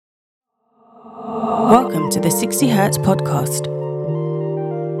Welcome to the 60 Hertz podcast.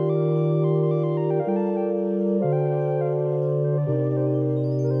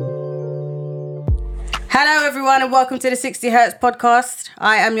 Hello everyone and welcome to the 60 Hertz podcast.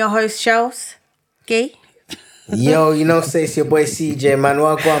 I am your host, Shells. Gee. Yo, you know, say it's your boy CJ, man.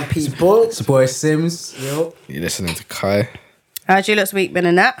 Welcome, people. It's your boy Sims. Yo. You're listening to Kai. How's your last week been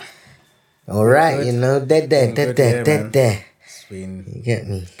in that? All right, Good. you know, dead there. It's been You get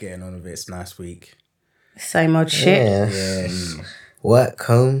me? getting on with it. It's a nice week. Same old shit. Yes. Work,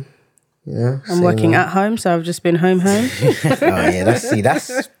 home, you know. I'm working at home, so I've just been home. Oh, yeah, that's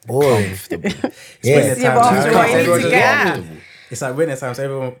boring. Yeah, Yeah, but after what you need to get out. It's like winter time,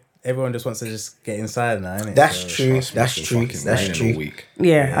 so everyone just wants to just get inside now, innit? That's So, true. Trust me, That's it's true. fucking That's raining true. all week.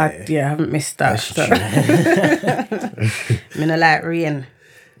 I haven't missed that. I'm in a light rain.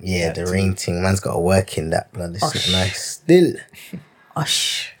 Yeah, the rain thing. Man's got to work in that, blood. It's not nice. Still.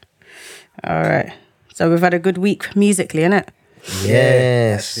 Osh. All right. So we've had a good week musically, innit?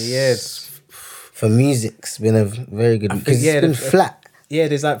 Yes. Actually, yeah, it's, For music, it's been a very good week. Because yeah, it's been flat. yeah,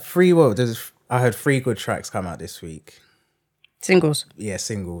 there's like I heard 3 good tracks come out this week. Singles. Yeah,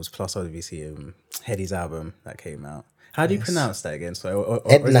 singles, plus obviously Heady's album that came out. How do you pronounce that again? So, or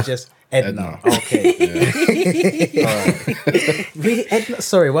is Edna. it just Edna? Okay. Really, Edna?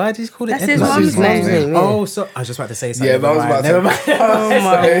 Sorry, why did you call it That's Edna? his mum's name. yeah. Oh, so I was just about to say something. Yeah, but I was about to- Never mind. Oh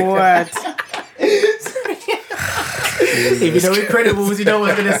my word. If you know Incredibles, you know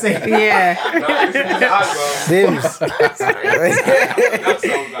what I'm going to say. Yeah. Sims.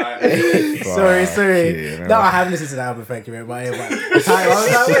 Sorry. Yeah, No, I haven't listened to the album, thank you very much. I was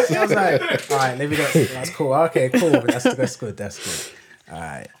like, all right, let me go. That's cool. Okay, cool. But that's good. All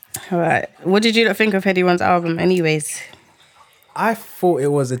right. All right. What did you not think of Heady One's album anyways? I thought it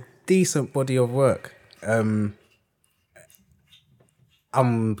was a decent body of work.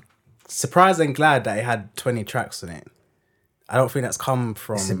 I'm surprised and glad that it had 20 tracks on it. I don't think that's come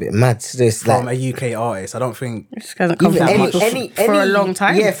from It's a bit mad. So it's from like, a UK artist. I don't think. This hasn't come even from any, people any, for a long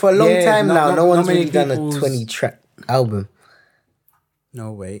time. Yeah, for a long Yeah, time now. No one's many really done a people's- 20-track album.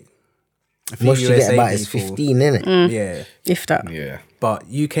 No, wait. A few Most you get USA about is people. 15, innit? Yeah. If that. Yeah. But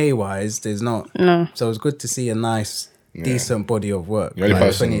UK wise, there's not. No. So it's good to see a nice, decent body of work. The only Like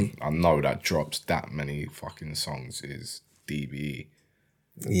person 20 I know that drops that many fucking songs is DBE.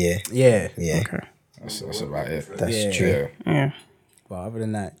 Yeah. Yeah. Yeah. Okay. That's about it. That's Yeah. true. Yeah. But other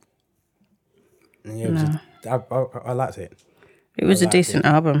than that, yeah, it was I liked it. It was a decent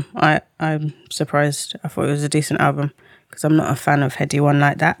album. I'm surprised. I thought it was a decent album because I'm not a fan of Heady One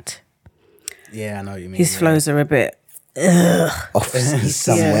like that. Yeah, I know what you mean. His flows are a bit. Off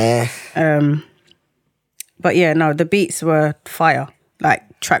somewhere. But yeah, no, the beats were fire.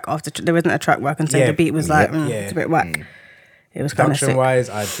 Like track after there wasn't a track where I can say Yeah. the beat was like Yeah. it's a bit whack. It was kind of Production sick. wise,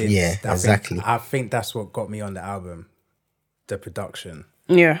 I did. Yeah, exactly. I think that's what got me on the album. The production.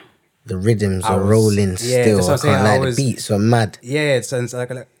 Yeah. The rhythms are was- rolling yeah, still. that's what I I'm saying, can't I lie. was- The beats were mad. Yeah, it's like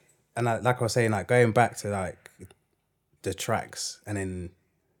like I was saying, like going back to like the tracks and then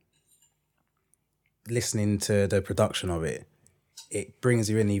listening to the production of it, it brings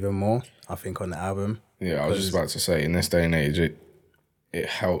you in even more. I think on the album. Yeah, I was just about to say, in this day and age, it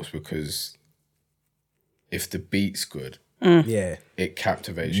helps because if the beat's good, Yeah, it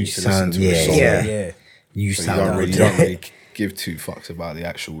captivates you to sound- listen to a song. yeah. You So sound you don't really give 2 fucks about the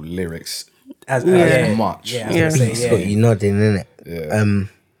actual lyrics As much. Yeah, Yeah. I was gonna It's say, got yeah. you nodding, innit? Yeah.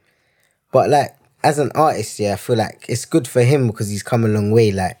 But like, as an artist, yeah, I feel like it's good for him because he's come a long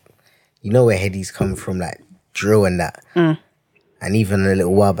way. Like, you know where Heady's come from, like drill and that. And even a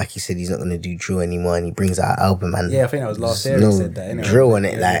little while back, he said he's not gonna do drill anymore, and he brings out an album and Yeah, I think that was last year. no He said that. Anyway. drill on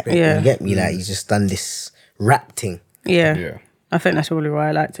it. Like, Yeah. you get me? Like, he's just done this rap thing. Yeah. Yeah. I think that's probably why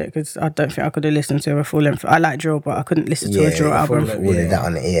I liked it because I don't think I could have listened to a full length. I like drill, but I couldn't listen to a drill album. length. All Yeah. of that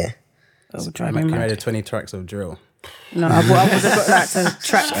on it, yeah. That would drive me You mad. made 20 tracks of drill. No, I would have got that to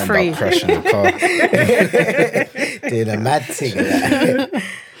track End 3. up crashing the car. Doing a mad thing. Like.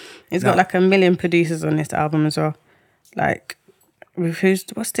 It's got like a million producers on this album as well. Like, with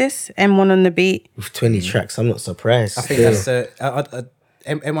what's this? M1 on the beat. With 20 tracks, I'm not surprised. I think that's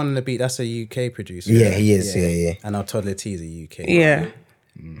M1 on the beat. That's a UK producer. Yeah, he is. Yeah. And our Toddler T is a UK. Yeah.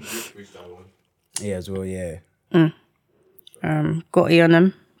 Yeah, as well. Yeah. G.O.A.T on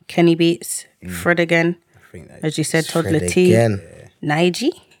them. Kenny Beats. Fred again. I think that. As you said, Toddler Fred T. again. Nige.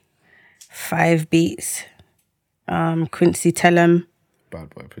 5 Beats. Quincy Tellem. Bad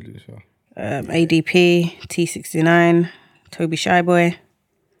boy producer. ADP. T69. Toby Shyboy.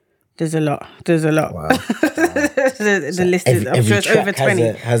 There's a lot. Wow. the list is, I'm sure it's track over 20.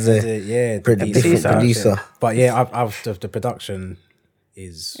 has a Yeah, different producer. producer. But yeah, I've the production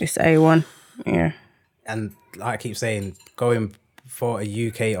is It's A1. Yeah. and like I keep saying, going for a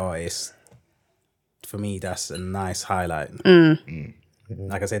UK artist, for me, that's a nice highlight.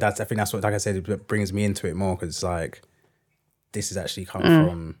 Like I said, I think that's what, like I said, it brings me into it more because it's like, this has actually come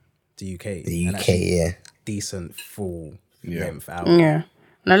from the UK. The and UK, actually yeah. decent full length album. Yeah.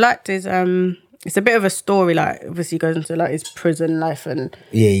 And I liked his it's a bit of a story, like obviously he goes into like his prison life and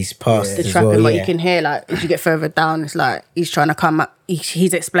Yeah, he's passed the as trapping, well, but yeah. you can hear like as you get further down, it's like he's trying to come up.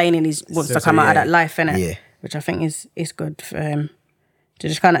 He's explaining he wants So- to come so, out of yeah. that life, innit? Yeah. Which I think is good for him to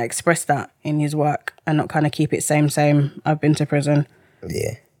just kind of express that in his work and not kind of keep it same. I've been to prison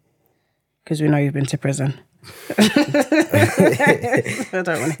Yeah. because we know you've been to prison. I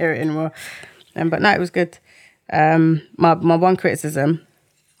don't want to hear it anymore. But no, it was good. My one criticism,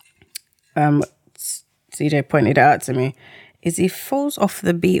 CJ pointed it out to me, is he falls off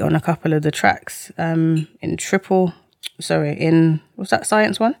the beat on a couple of the tracks. In what's that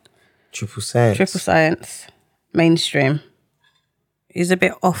Science one? Triple Science. Triple Science, Mainstream. He's a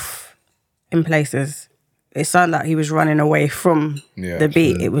bit off in places. It sounded like he was running away from the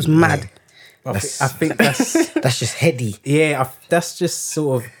beat. It was mad. I think that's That's just heady. yeah. That's just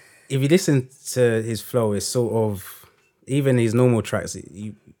sort of, if you listen to his flow, it's sort of, even his normal tracks,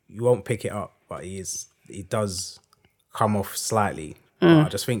 you won't pick it up, but he does come off slightly. But I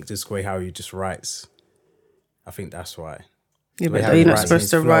just think just the way how he just writes, I think that's why. Yeah, The way but how are he you not writes supposed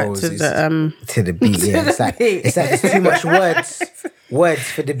his to write flows to is- the To the beat, yeah. It's like there's too much words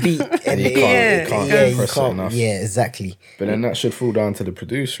for the beat. And You can't you compress it enough. Yeah, exactly. But then that should fall down to the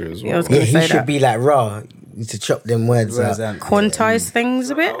producer as well. I was Yeah, gonna he say should that. be like raw. You need to chop them words Whereas out. that- quantize things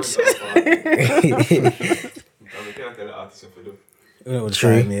a bit. all the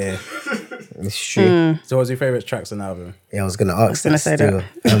True. time, yeah. It's true. So, what was your favorite tracks on the album? Yeah, I was gonna ask gonna that say still.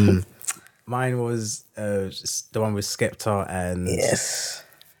 Mine was just the one with Skepta and Yes.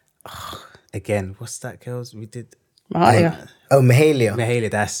 again, what's that, girls? We did Mahalia. Oh, Mahalia. Mahalia.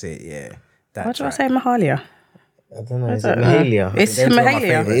 That's it, yeah. That Why do I track. say Mahalia? I don't know. Is I it don't know. Mahalia? It's They're two of my Mahalia. It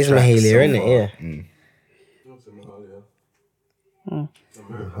favourite is tracks Mahalia, so isn't it? far. Yeah.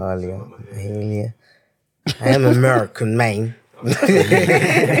 Mahalia. Mahalia. I am American, man. Right,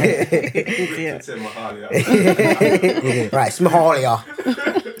 it's Mahalia.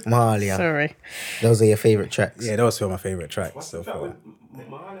 Mahalia. Sorry. Those are your favourite tracks. Yeah, those two are my favorite tracks so far.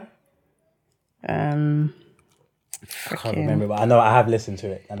 I can't remember, but I know I have listened to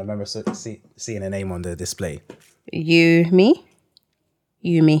it, and I remember seeing a name on the display. You, me.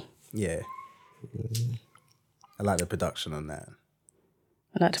 Yeah, I like the production on that.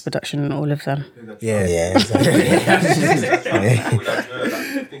 I like the production on all of them. Yeah, Yeah, exactly.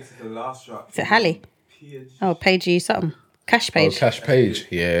 Is it Halle? Oh, Pagey something. Cash Oh, Page. Cash Page.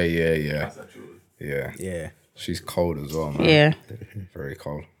 Yeah. yeah. She's cold as well, man. Yeah. Very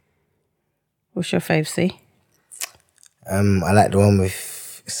cold. What's your fave, C? I like the one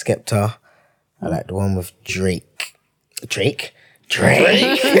with Skepta. I like the one with Drake. Drake?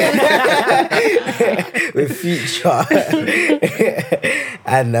 With Future.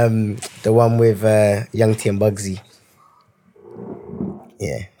 And the one with Young T and Bugsy.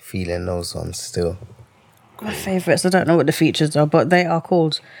 Yeah, feeling those ones still. My favourites, I don't know what the features are, but they are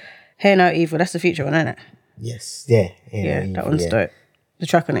called Hear No Evil. That's the feature one, isn't it? Yes, yeah. Yeah, that one's dope. The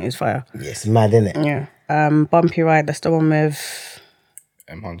track on it is fire. Yes, mad, innit? Yeah. Bumpy Ride, that's the one with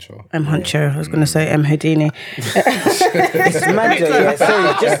M. Huncho. M. Huncho. I was going to say M. Houdini. It's mad, though, yeah.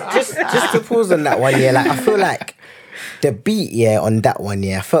 Sorry, just to pause on that one, yeah. Like I feel like the beat, yeah, on that one,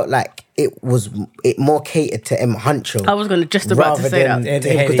 yeah, I felt like it more catered to M. Huncho. I was going to just about to say that.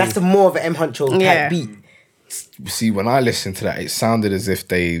 Because that's the more of an M. Huncho type Yeah. beat. See, when I listened to that, it sounded as if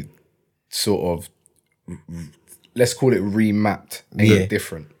they sort of, let's call it remapped Ain't Yeah. It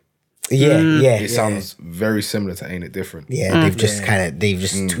Different. Yeah, yeah. It sounds very similar to Ain't It Different. Yeah, they've just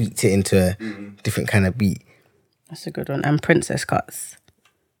tweaked it into a different kind of beat. That's a good one. And Princess Cuts.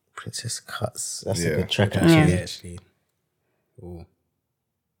 Princess Cuts. That's Yeah. a good track, Yeah, actually. actually. Ooh.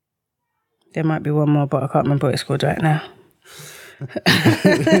 There might be one more, but I can't remember what it's called right now.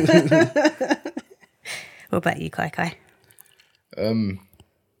 What about you, Kai Kai?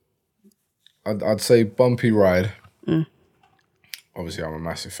 I'd say Bumpy Ride. Obviously, I'm a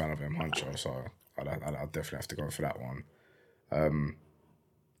massive fan of M. Huncho, so I'd definitely have to go for that one. I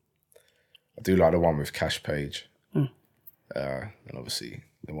do like the one with Cash Page. And obviously,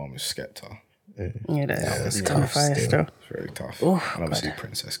 the one with Skepta. Yeah, that's tough fire still. still. It's very tough. Oh, and obviously,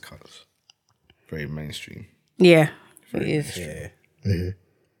 Princess Cuts. Very mainstream. Yeah, it is. Yeah.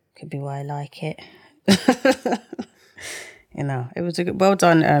 Could be why I like it. You know, it was a good, well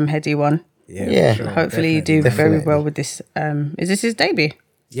done, Heady one. Yeah. Yeah. for sure, Hopefully you do definitely. very well with this. Is this his debut?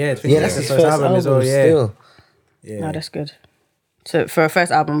 Yeah, that's his first album as well. Yeah, still. yeah. No, that's good. So for a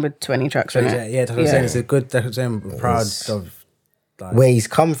first album with 20 tracks on it. Yeah, that's what I'm saying. It's a good. That's what I'm saying. I'm proud of. Like, Where he's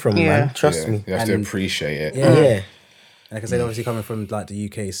come from, Yeah. man. Trust me. You have to appreciate it. Yeah. like I said, obviously coming from like the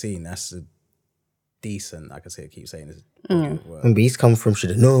UK scene, that's a decent. Like I say, I keep saying this. Remember, he's come from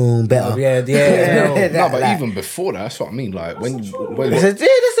should have known better. No, but even before that, that's what I mean. Like when That's a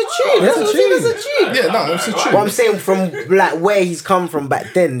tune. That's a tune. yeah, no, that's a But tune. I'm saying from like where he's come from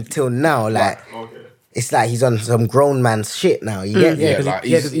back then till now, like it's like he's on some grown man's shit now. You get Yeah, like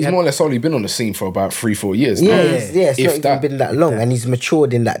he's more or less only been on the scene for about 3-4 years. Yeah, now. it's not even been that long, and he's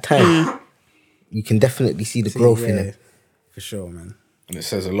matured in that time. You can definitely see the growth in him. For sure, man. And it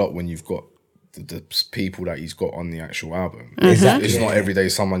says a lot when you've got the people that he's got on the actual album. Exactly. It's not every day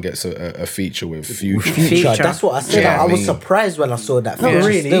someone gets a feature with Future. Future. That's what I said. Yeah, I I was mean- surprised when I saw that. Not feature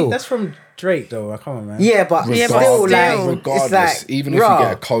really. still. That's from Drake, though. Come on, man. Yeah, but Yeah, but still, still. like, Regardless, it's like, even if raw. you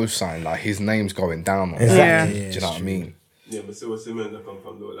get a cosign, like his name's going down on Exactly. it. Do you know what I mean? Yeah, but see what Simmons come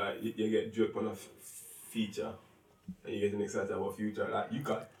from though. Like you get Drake on a feature, and you get excited about Future. Like you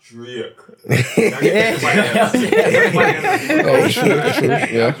got Drake. Oh, true,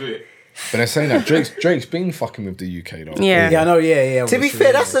 yeah. Drake. But they're saying that Drake's been fucking with the UK though. Yeah. Yeah, I know. Yeah. To be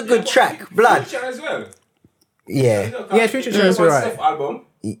fair, that's a good track. Blood. Future as well. Yeah. Yeah, Future Track's on right. Steph album.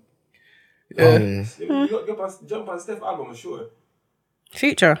 Jump on Steph album, I'm sure.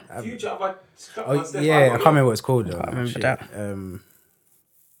 Future. Future have a jump Oh, on Steph yeah, I album. can't remember what it's called though. I remember that.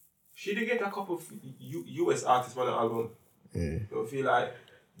 She did get a couple of US artists on the album. Don't feel like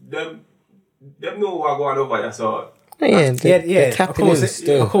them know what going over here, so Yeah, they're Of tapping course, in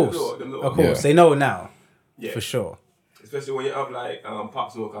still. of course, they know now, Yeah. for sure. especially when you have like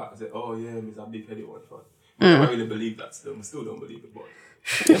Pop Smoke, I say, oh yeah, he's a big headed one. I don't really believe that still. I still don't believe it, but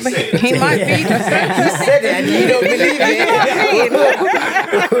He might be. You said it and you don't believe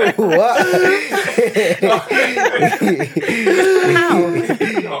it. What?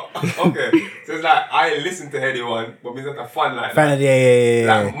 okay. So it's like I listen to Heady One, but it's not a fun like Fan that. of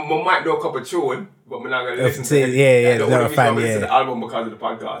yeah. Like, I might know a couple of tune, but I'm not gonna listen to it. Yeah, Like, not a fan, listen yeah. to the album because of the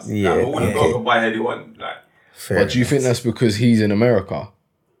podcast. Yeah, Like, I wouldn't go and buy Heady One. Like, But do you think that's because he's in America?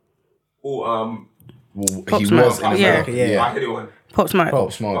 oh, Well, Pop he Smoke. was in Yeah. America. Yeah. buy Heady One. Pop Smoke.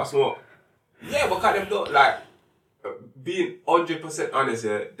 Pop Smoke. Pop Smoke. Yeah, but kind of don't like being 100% honest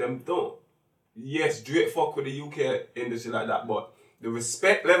here. Them don't. Yes, Drake fuck with the UK industry like that, but the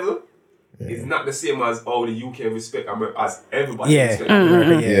respect level is not the same as the UK respect America as everybody. Yeah, respect America.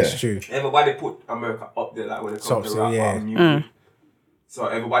 America, yeah, it's true. Everybody put America up there, like when it comes Top to rap tier, and music. So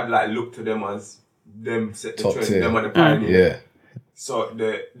everybody like look to them as them set the Top trend. tier. Them are the pioneer. Yeah. So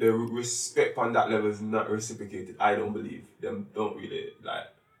the respect on that level is not reciprocated. I don't believe them. Don't really like.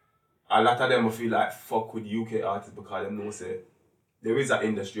 A lot of them will feel like fuck with UK artists because them know say there is an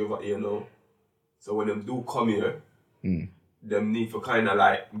industry over here now. So when them do come here, them need to kind of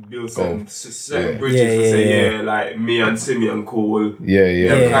like build some certain bridges to say like me and Simeon cool.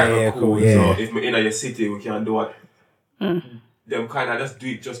 Yeah. Them kind of cool. yeah. So if we're in your city, we can do it. Them kind of just do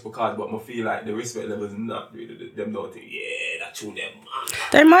it just because, but I feel like the respect level is not really. Them don't think, that tune them.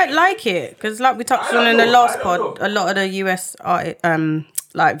 They might like it because, like we touched I on don't in the know, last I don't pod, know. a lot of the US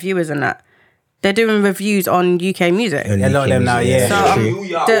like viewers and that they're doing reviews on UK music. A lot of them now, yeah. So New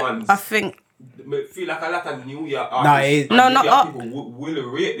York ones. I think I feel like a lot of New York No, artists. it- and No, New not York art- people will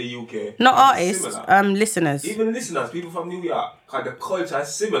rate the UK. not It's artists, similar. listeners. Even listeners, people from New York, because the culture is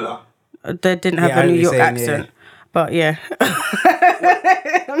similar. They didn't have Yeah, I a New was York saying, accent, but yeah.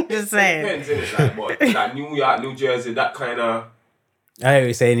 I'm just saying. Depends, innit? Like, but like New York, New Jersey, that kind of. I know what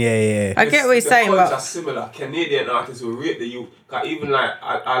you're saying, yeah. I get what you're saying, the culture but similar. Canadian artists will rate the UK. Cause even like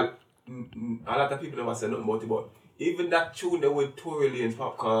a lot of people never say nothing about it, but even that tune there with Tory Lanez,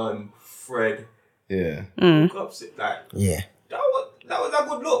 Popcorn, Fred, Yeah. Cups, like Yeah. that was a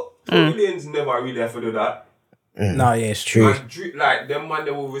good look. Tory Lanez never really have to do that. No, yeah, it's true. And like them man,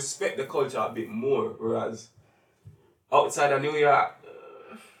 they will respect the culture a bit more. Whereas outside of New York,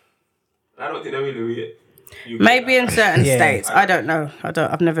 I don't think they really rate. UK maybe like in certain Yeah. states. I don't know.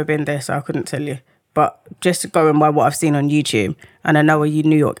 I've never been there, so I couldn't tell you. But just going by what I've seen on YouTube, and I know a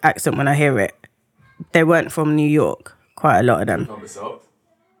New York accent when I hear it. They weren't from New York. Quite a lot of them. from the south.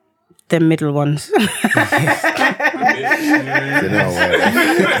 The middle ones. You know what?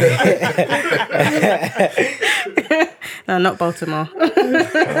 No, not Baltimore.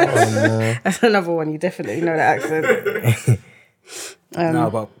 That's another one. You definitely know the accent. No,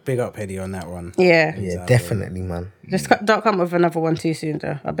 but big up Heady on that one. Yeah. Yeah, definitely, man. Just don't come up with another one too soon,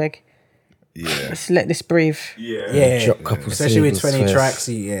 though. I beg. Yeah. Let's let this breathe. Yeah. Yeah, Drop couple especially with singles 20 first. tracks.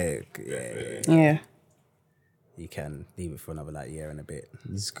 Yeah. Yeah. he can leave it for another like year and a bit.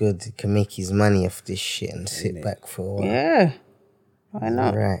 He's good. He can make his money off this shit and sit back for a while. Yeah. Why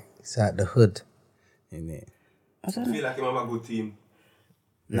not? Right. It's out the hood. Innit? I feel like he have a good team.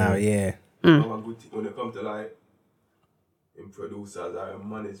 Now, yeah. He have a good team when it comes to like in producers or in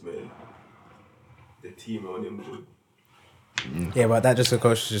management. The team on him good. Yeah, but that just of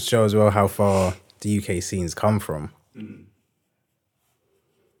course just shows well how far the UK scene's come from.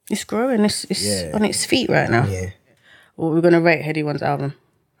 It's growing. It's on its feet right now. Yeah. What we're gonna rate Heady One's album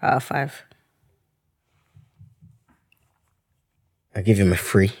out of 5? I give him a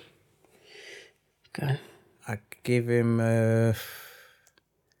 3. Go. I give him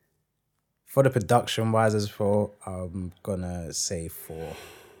for the production wise as well, I'm gonna say 4.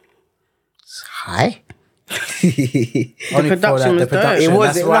 It's high. Only for production was the production. dope. It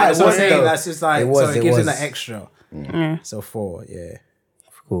was- That's why. it That's what I'm was saying. dope. That's just like It was, so it it gives him was. that extra. So 4, yeah.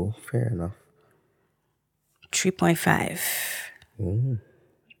 Cool. Fair enough. 3.5.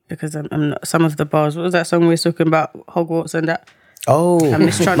 Because I'm not, some of the bars. What was that song we were talking about? Hogwarts and that. Oh,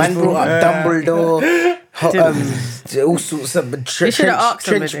 Miss man Trunchbull. brought up Dumbledore. All sorts of You should have asked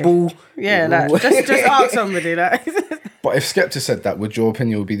trench somebody. ball. Yeah, like, just ask somebody. Like. But if Skepta said that, would your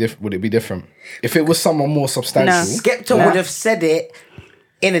opinion would be would it be different? If it was someone more substantial, No. Skepta would have said it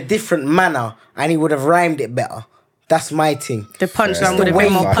in a different manner and he would have rhymed it better. That's my thing. The punchline The would have way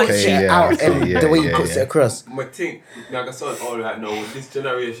been he more puts punchy. it out and the way he puts it across. I think, like I said, all right now, with this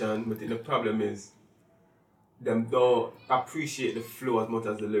generation, I think the problem is them don't appreciate the flow as much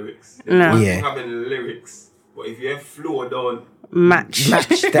as the lyrics. They No. want Yeah. having the lyrics, but if your flow don't Match. Match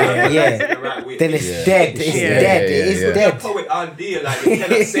that, yeah. the right way, Then it's dead. It's dead. It is the dead. poet idea, like they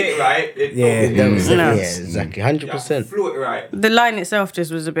cannot say it right. They Yeah. don't. No. Yeah, exactly. You have to 100%. flow it right. The line itself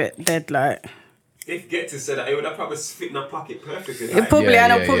just was a bit dead. Like If Get to say that, it would have probably fit in a pocket perfectly. it Like, probably, Yeah,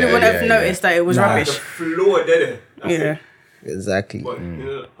 and I yeah, probably yeah, wouldn't have yeah, noticed that it was the rubbish. flow did it. That's Yeah. it. Exactly. But,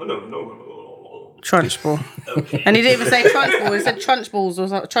 no. Trunchbull. And he didn't even say Trunchbull, he said Trunchballs or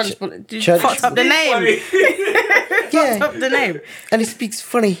something. Trunchbull. You Trunch- fucked up the name. Fucked Yeah. up the name. And he speaks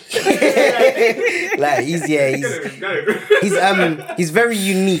funny. Like he's very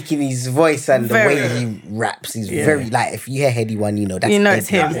unique in his voice and the Very. way he raps. He's very like if you hear Heady One, you know that's You know it's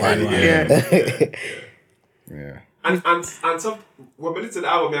Heady him. One. Yeah. yeah. And some when we listen to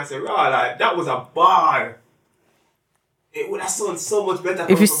the album, I say, "Raw, like that was a bar. It would have sounded so much better If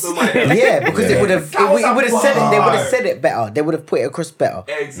from you somebody else." Yeah, because it would have said it. They would have said it better. They would have put it across better.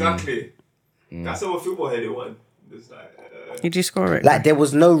 Exactly. That's how I feel about Heady One. Just like, Did you score it? Like there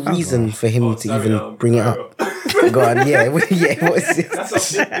was no reason for him to even bring it up. Go on, yeah, yeah. What's it?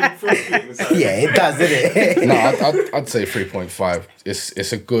 That's a big improvement. Sorry. Yeah, it does, doesn't it? No, I'd say 3.5.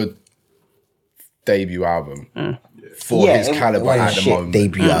 It's a good debut album for his it caliber was a at the shit moment.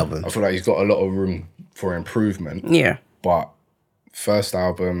 debut album. I feel like he's got a lot of room for improvement. Yeah. But first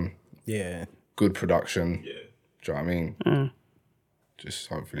album, Yeah. good production. Yeah. Do you know what I mean? Just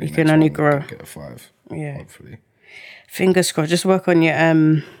hopefully You can next only one grow. Get a 5. Yeah. Hopefully. Fingers crossed. Just work on your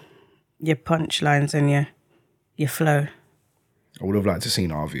punchlines and your flow. I would have liked to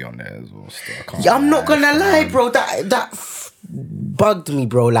seen RV on there as well. Still. I can't Yeah, I'm lie. not gonna lie, bro. That bugged me,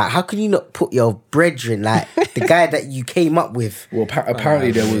 bro. Like, how can you not put your brethren, like the guy that you came up with? Well,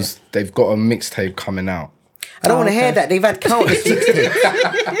 apparently they've got a mixtape coming out. I don't want to hear that. They've had countless mixtapes.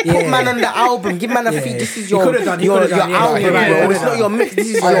 Put man on the album. Give man a feed. This is your could've done, he your could've done, yeah. album, Yeah, bro. yeah, It's not your mix. This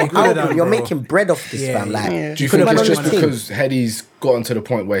is Yeah, your he could've album. done, You're bro. making bread off this, Yeah, fam. Like, yeah. Do you put think man it's on just your team. because Heady's gotten to the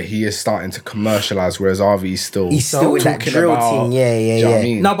point where he is starting to commercialise, whereas RV's still He's still in that talking drill about- thing. Yeah, Do you know yeah, what I yeah.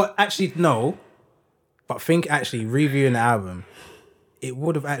 mean? No, but actually, no. But think actually, reviewing the album, it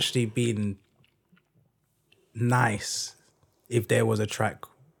would have actually been nice if there was a track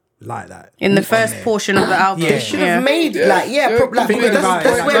like that. In the first portion of the album. Yeah. Should have made like Thinking because about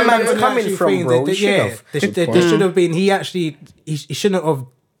that's it, where like, man's when you coming actually from, think bro. that- He should have. There should have been. He shouldn't have.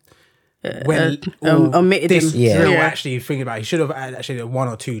 omitted this him. Yeah. drill Yeah. actually thinking about it, he should have had actually 1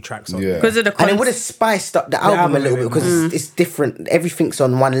 or 2 tracks on Yeah. Because of the And it would have spiced up the album album a little a bit bit because it's different. Everything's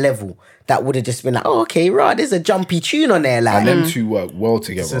on one level. That would have just been like, oh, okay, right, there's a jumpy tune on there. Like, And them two work well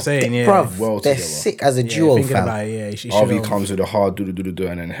together. So saying, yeah. bruv, well they're together. sick as a Yeah, duo, thinking fam. about it, yeah, he should RV have. comes with a hard do and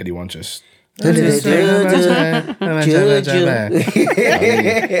then Heady One just. Juju. Is it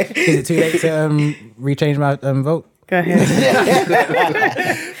too late to rechange my vote? Go ahead.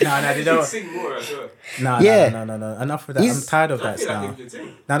 No, they don't. Sing more as well. No, Yeah. no. Enough of that. I'm He's- tired of I that feel like now. he should sing.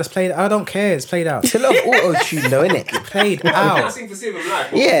 Now that's played. I don't care. It's played out. It's a lot of auto-tune though, innit? Played I out. sing for saving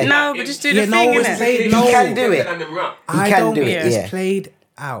life. Yeah. No, but just do Yeah, the no, thing, it's innit? played. He No, can do it. And them rap. I can don't do it, think it's yeah. played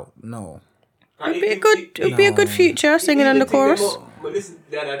out. No. Like, It'd be a good, it'd be a good future singing in the chorus. But listen,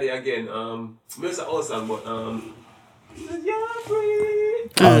 the other day again, it's an old song, but You're free.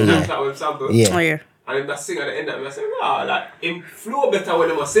 Oh, yeah. That one sample. Yeah. Oh yeah. And then that sing at the end of it, I say, like, him flow better when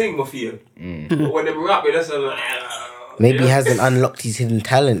them sing, I feel. But when them rap, that's like, Maybe you he know? hasn't unlocked his hidden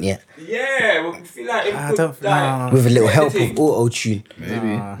talent yet. Yeah, well, I feel like him I could, don't- like, With a little create help the thing. of auto-tune. Create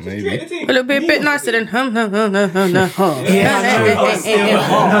the Maybe. thing. Will it be a bit nicer than Like,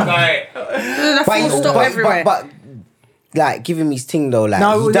 The full stop everywhere. But like, give him his thing though. Like,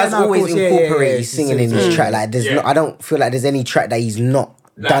 No, he yeah, does no, of always course, yeah, incorporate yeah, his yeah. singing in his track. Like, there's Yeah. not. I don't feel like there's any track that he's not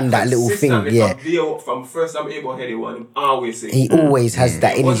done that little thing. consistently Yeah, From VO, from first time able headed one, him always sing. he always has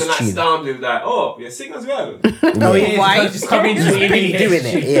that It in his wasn't like tune. Stormzy was like, oh, yeah, sing as well. Oh yeah, Why? just come into it. Been doing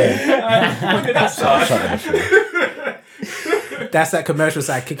it. Yeah, When did that start? That's that commercial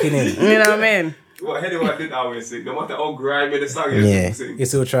side kicking in. You know what I mean? What headed one did always sing. No matter how grimy the song is, Yeah. he sing. You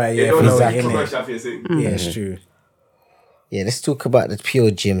still try, You yeah. don't Flow know it, the innit? commercial for you sing. Yeah, it's true. yeah. Let's talk about the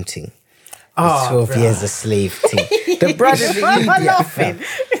pure gym thing. Oh, 12 years a slave thing. The brother's an idiot, fam.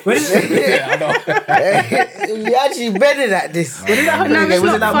 You actually better at this. No, it's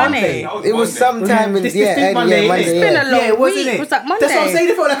Was it not that funny. Monday? It was sometime in This yeah, thing and Monday, yeah, innit? Monday. It's been yeah. a long Yeah, wasn't week. it? Was that Monday? That's what I'm saying.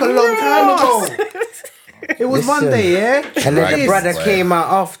 It felt like a long time ago. It was Listen. Monday, yeah. And then the Yes. brother came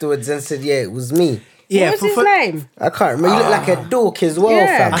out afterwards and said, "Yeah, it was me." Yeah, What was his name? I can't remember. You look like a dork as well,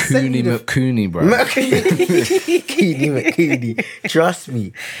 Yeah. fam. Cooney McCooney, bro. McCooney. Trust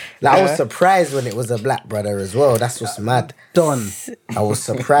me. Like, I was surprised when it was a black brother as well. That's what's mad. Done. I was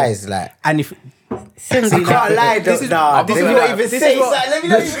surprised. Like, And if I can't lie, though. this is- Nah, this let is me what- not even this say is what- it. Let me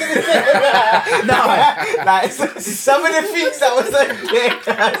not even say it. No, like some of the things that was on there.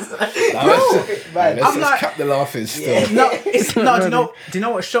 Let's I'm just like- cap the laughing still. no, it's no. Do you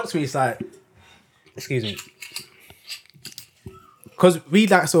know what shocks me? It's like, excuse me, because we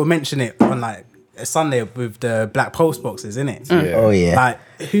like sort of mention it on like a Sunday with the black post boxes, innit? Yeah. Oh yeah. Like,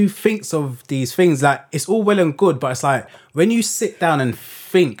 who thinks of these things? Like, it's all well and good, but it's like when you sit down and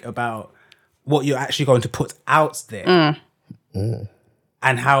think about what you're actually going to put out there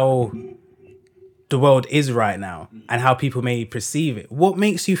and how the world is right now and how people may perceive it. What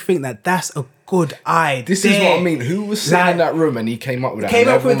makes you think that that's a good idea? This is what I mean. Who was sitting Like- in that room and he came up with that? Came and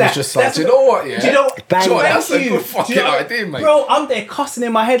up with everyone that. was just like, That's do you know what? Yeah. Do you know? Bang. Joy, Thank that's a you. good Do fucking you know- idea, mate. Bro, I'm there cussing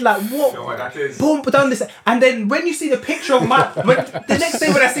in my head like, what? You know what that is? Boom, done this. And then when you see the picture of my... the next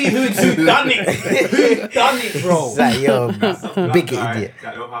day when I see who done it, bro. It's like, yo, Black big guy idiot.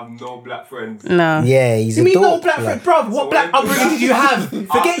 that don't have no black friends. No. Yeah, he's You a mean no dork. black like. friend, bro? What So black when- upbringing did you have?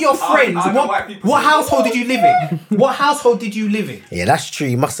 Forget your friends. I know white people What say, household did you live in? What household did you live in? Yeah, that's true.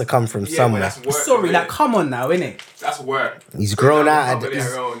 He must have come from Yeah, but somewhere. that's work. Sorry, innit? like, come on now, innit? That's work. He's grown Bring out of somebody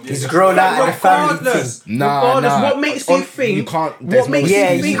he's, around, yeah, he's that's grown work. out of the family Regardless, thing. regardless, what makes you think? You can't. What makes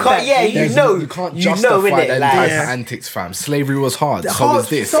Yeah, you think you can't. that Yeah, you you know. You can't You know, justify innit? them Like, type of antics, fam. Slavery was hard. So is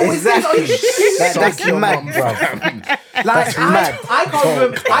this. So is this? Are you That- that's Suck your mad, mum, bro. fam. Like, That's mad.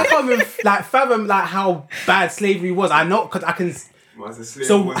 I can't even like fathom like how bad slavery was. I know because I can. Man's a slave,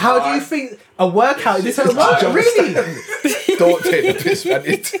 So was how do hard. you think a workout? This is a hard. workout, really? Don't take the piss,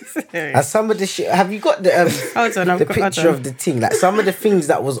 man. And some of the shit. Have you got the Hold on, I've the got- picture hold on. of the thing? Like some of the things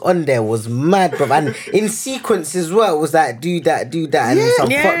that was on there was mad, bro. And in sequence as well was like do that, and then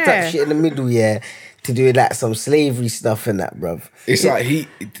some Yeah. fucked up shit in the middle, yeah, to do like some slavery stuff and that, bro. It's like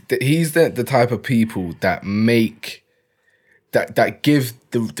he's the type of people that make that give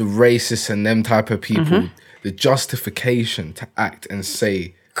the racists and them type of people the justification to act and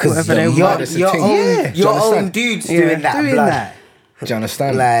say Because Whatever they your, want. It's a your thing. own, Yeah. your Do you own understand? dudes Yeah. doing that, Doing blood. that. Do you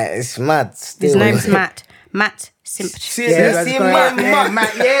understand? Like it's mad. Still. His name's Matt. Matt Simpson. Yeah, see, Matt, Matt.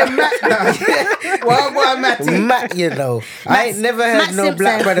 What, Matt? Matt, you know. I ain't never heard Matt no Simpson.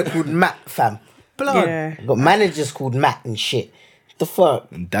 black brother called Matt, fam. Blood. Yeah. Got managers called Matt and shit. The fuck?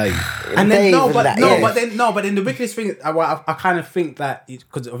 Dave. And then Dave no, and but that, no, yeah. but then the wickedest thing, I kind of think that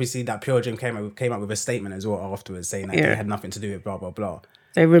because obviously that Pure Gym came up with a statement as well afterwards saying that Yeah. they had nothing to do with blah blah blah.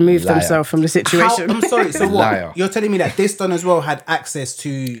 They removed Liar. themselves from the How, situation. I'm sorry. So what? Liar. You're telling me that this done as well had access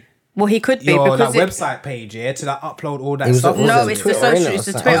to Well, he could be your because like, it, website page, yeah, to like upload all that It was- stuff. it was no, on it's the Twitter, social, innit, it's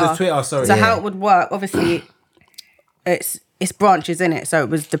the or Twitter. something? Oh, it's Twitter, sorry. So Yeah. how it would work, obviously, it's branches in it. So it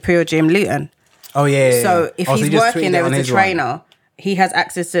was the Pure Gym Luton. Oh yeah. So if Oh, he's he just working tweeted there it on as a his one. trainer, he has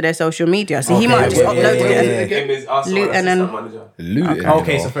access to their social media. So he Okay, might have just yeah, yeah, uploaded yeah, it. yeah, and- yeah. Him is also Luton an and- assistant manager. Luton.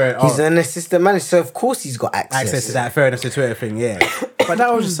 Okay, you so know. fair. He's an assistant manager, so of course he's got access to that. Fair enough, to Twitter thing, yeah. But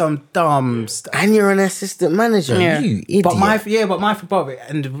that was just some dumb stuff. And you're an assistant manager, Yeah. you idiot. But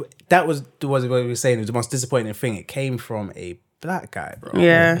and that was what we were saying. It was the most disappointing thing. It came from a black guy, bro.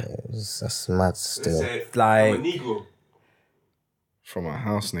 Yeah. That's mad still. Say, Like- I'm a Negro. From a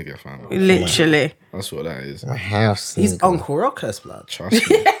house nigga, fam. Literally. That's what that is. A house. He's nigga. Uncle Ruckus, blood. Trust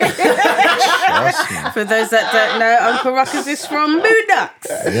me. Trust me. For those that don't know, Uncle Ruckus is from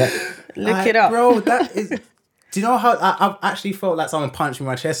Boondocks. Yeah. Look it up. Bro, that is... Do you know how... I've actually felt like someone punched me in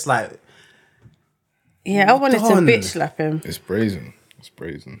my chest, like... Yeah, I wanted Done. to bitch slap him. It's brazen. It's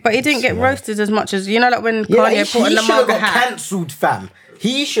brazen. But he didn't get roasted as much as, you know, like when Yeah, Kanye put on he the should have MAGA got hat. cancelled, fam.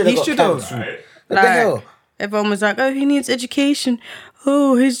 He should have He got should've. cancelled. What the Like, hell? everyone was like, oh, he needs education.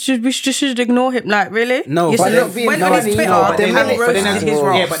 Oh, we should ignore him. Like, really? No, You but should then- have being went on funny, his Twitter no, but then, and minutes- but then roasted his his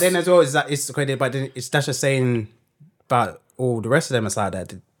roast. yeah, but then as well is that it's okay, but then that's just saying about all the rest of them aside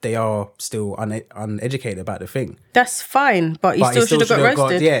that they are still uneducated about the thing. That's fine, but he But still should have got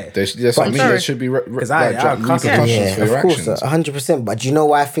roasted. yeah. That's what I mean. sorry. There should be I cuss him. repercussions Yeah, for your of course, actions. 100%. But do you know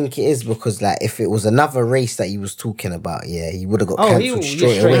why I think it is? Because like, if it was another race that he was talking about, yeah, he would have got Oh, cancelled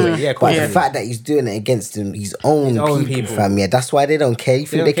straight away. Yeah, but yeah. the fact that he's doing it against his own own people, people. fam, yeah, that's why they don't care. You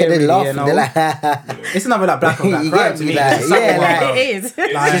think don't they can care laugh? really, And they're like, It's another like black on black You crime get to me, me. like, It's a subtle yeah, one, like- bro. It is.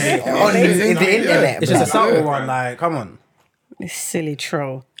 Like, on the internet. it's just a bro. subtle one. Like, come on. This silly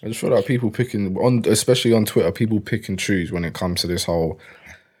troll. I just feel like people picking especially on Twitter, people pick and choose when it comes to this whole,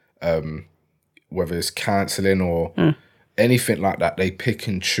 whether it's cancelling or anything like that. They pick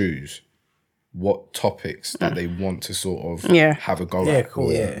and choose what topics that they want to sort of Yeah. have a go Yeah, at.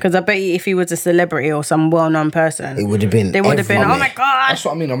 cool. Yeah. Because I bet you if he was a celebrity or some well-known person, It would have been. they would have been, oh everywhere. my God. That's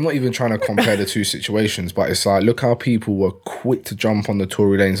what I mean. I'm not even trying to compare the two situations, but it's like, look how people were quick to jump on the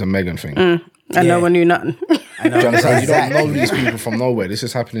Tory Lanez and Meghan thing. And no one knew nothing. Do you understand? You don't Exactly. know these people from nowhere. This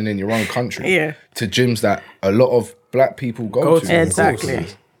is happening in your own country. Yeah. To gyms that a lot of black people go to. Exactly.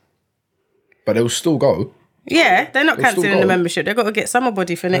 But they'll still go. Yeah, they're not They'll still cancelling the go. membership. They've got to get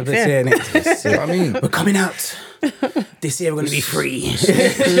somebody for next year. Yeah, next year. You know what I mean? We're coming out. This year we're going to be free. It's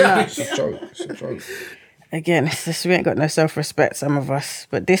a joke. It's a joke. Again, it's just, we ain't got no self-respect, some of us.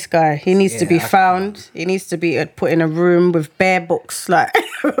 But this guy, he needs to be found. He needs to be put in a room with bare books, like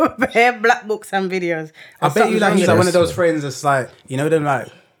bare black books and videos. I bet you like he's like one of this. those friends that's like, you know them like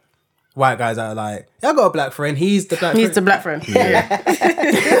white guys that are like, yeah, I got a black friend. He's the black He's friend. the black friend.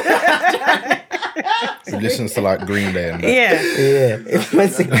 He listens to like Green Day and that.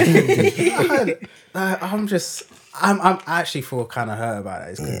 Yeah. I'm actually feel kind of hurt about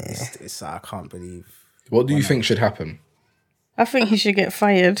it. It's I can't believe. What do you think should happen? I think he should get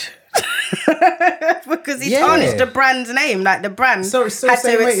fired. Because he Yeah. tarnished the brand's name. Like the brand So it's still had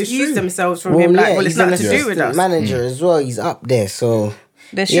saying, to wait, it's excuse true. themselves from him. Like, well, it's he's an nothing to do with assistant us. manager as well. He's up there, so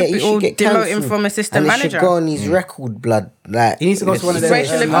They should he be all get demoting cancelled. from assistant and manager. It should go on his record, blood. Like He needs to go to one of it's them,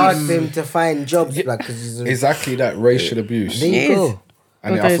 Racial hard abuse. for him to find jobs, like because he's Exactly that racial abuse. there you It is. go.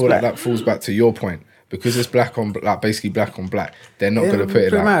 And Well, I there's feel like black. that falls back to your point. Because it's black on like basically black on black, they're not going to put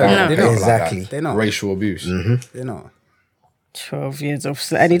it pretty like much. that. No. on They're paper not. like that. Exactly. They're not. Racial abuse. You know. 12 years of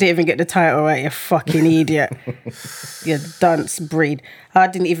slave. And he didn't even get the title right, you fucking idiot. You dunce breed. I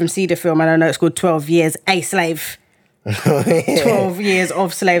didn't even see the film and I know it's called 12 Years a Slave. 12 years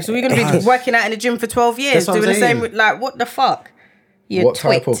of slaves. So we're going to be working out in the gym for 12 years, That's what I'm doing the same, saying. like, what the fuck? You What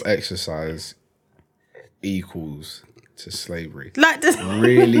twit. type of exercise equals to slavery? Like this.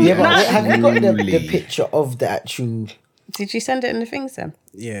 Really? Yeah, but have you got the truly. picture of the actual Did you send it in the thing, Sam?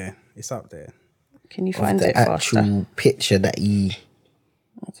 Yeah, it's up there. Can you of find the it faster? actual picture that he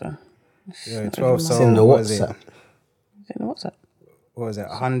What's that? Yeah, 12 it's so in the what was WhatsApp? it? Is it in the WhatsApp? What was it?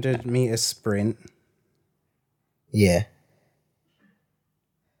 100-meter sprint. Yeah.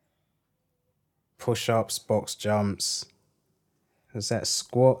 Push-ups, box jumps. Was that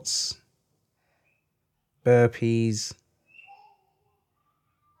squats? Burpees.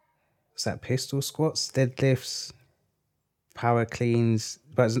 Was that pistol squats? Deadlifts? Power cleans?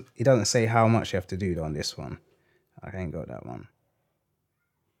 But it doesn't say how much you have to do on this one. I ain't got that one.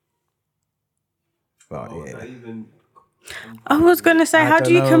 But yeah. Not even I was going to say, I how do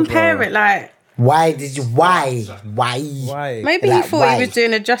don't you know, compare bro. it? Like, Why did you? Why? Why? maybe Like, he thought why? he was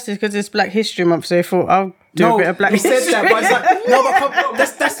doing it justice because it's Black History Month, so he thought, I'll do a bit of Black he History. said that, but it's like, no, but come,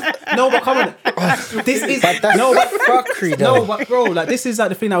 that's come on. This is But that's no, but fuckery, though. no, but bro, like this is like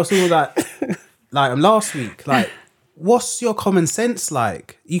the thing I was talking about, like last week. Like, what's your common sense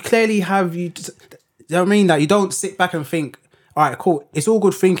like? You clearly have you. Just, you know what I mean? Like, you don't sit back and think, all right, cool. It's all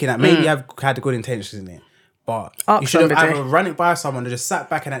good thinking. That maybe I've had good intentions in it, but Ask you should have somebody. either run it by someone or just sat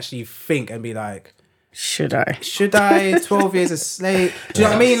back and actually think and be like, Should I? should I 12 years a slave? Do you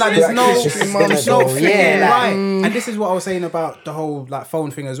know what I mean? Like there's no thinking Yeah, right. And this is what I was saying about the whole like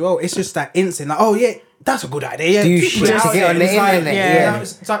phone thing as well. It's just that instant, like, oh yeah, that's a good idea. Yeah, Do put shit it out to get there. on And the it's like, internet, yeah.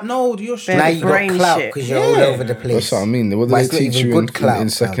 It's like, no, you're Fair Now straight. you got brain clout shit. because you're all Yeah. over the place. That's what I mean. What do But they it's not teach even you good in clout, fam.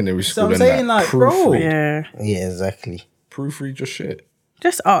 secondary So school? I'm and saying that? like, bro, Yeah. Yeah, exactly. proofread your shit.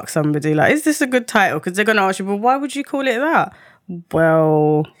 Just ask somebody, like, is this a good title? Because they're going to ask you, well, why would you call it that?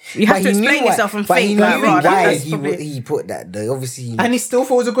 Well, you have to explain yourself and think, like, right, that's probably... he put that, though. Obviously... And he still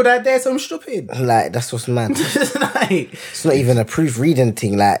thought it was a good idea, so I'm stupid. Like, that's what's mad. Like, it's not even a proofreading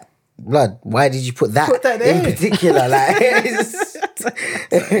thing, like, blood, why did you put that in particular? Like, is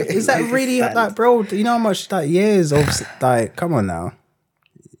that really, like, bro, you know how much, like, years of, like, come on now.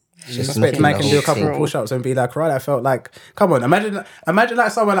 You expect man can do a couple of push-ups and be like, right, I felt like, come on, imagine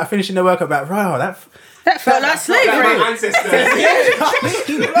like someone like finishing the workout about, right, that felt like slavery. Like my ancestors.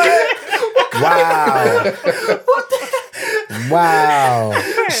 Wow. I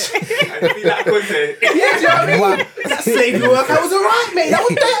feel like Conte. Yeah, do you know what I mean? That slavery workout was alright, mate. That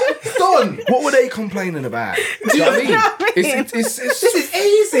was that. Done. What were they complaining about? Do you know what I mean? This is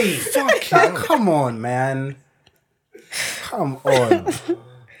easy. Fuck like, come on, man. Come on.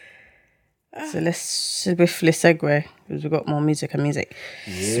 So let's swiftly segue because we've got more music and music.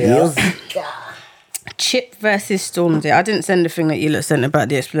 Yeah. Chip versus Stormzy. I didn't send the thing that you lot sent about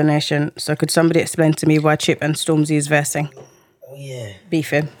the explanation. So could somebody explain to me why Chip and Stormzy is versing? Oh yeah.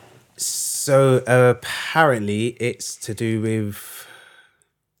 Beefing. So apparently it's to do with,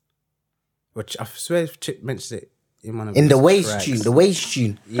 which I swear Chip mentioned it in one of in his the waist tracks. tune. The waist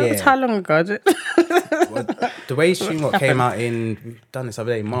tune. That was how long ago is it? The waist tune what came out in, we've done this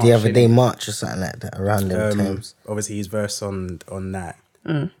other day, March. The other day, March or something like that, around them times. Obviously his verse on that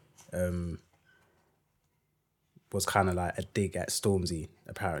was kind of like a dig at Stormzy,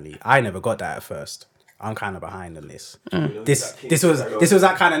 apparently. I never got that at first. I'm kind of behind on this. This was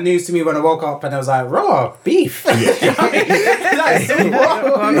that kind of news to me when I woke up and I was like, raw beef. Like, so raw.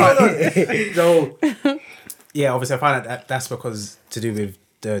 So yeah, obviously I find that that's because to do with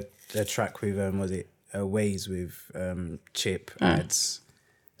the track with was it Ways with Chip Ads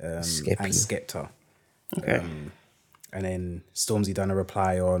and Skepta. Okay. And then Stormzy done a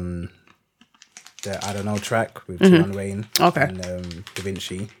reply on the I Don't Know track with Tion Wayne and Da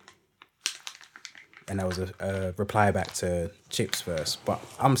Vinci. And that was a reply back to Chip's verse. But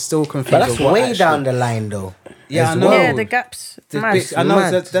I'm still confused. But that's way down the line though. Yeah, I know. Yeah, the gaps. I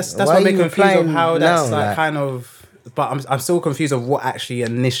know that's what I'm confused of how that's like kind of. But I'm still confused of what actually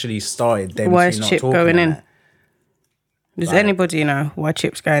initially started them. Why is Chip going in? That. Does anybody know why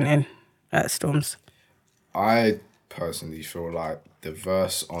Chip's going in at Storms? I personally feel like the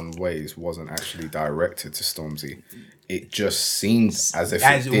verse on Ways wasn't actually directed to Stormzy. It just seems as if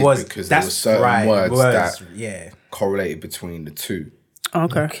it did because there were certain words that correlated between the two.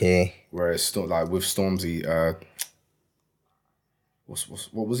 Okay. Whereas like with Stormzy,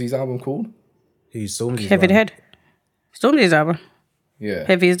 what was his album called? Who's Stormzy's Heavy the Head. Stormzy's album. Yeah.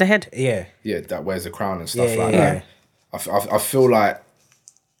 Heavy is the Head. Yeah. Yeah, that wears the crown and stuff like that. I feel like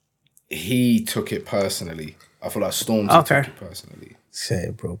he took it personally. I feel like Stormzy took it personally. Say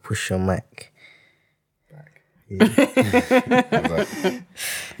it, bro. Push your mic. Back.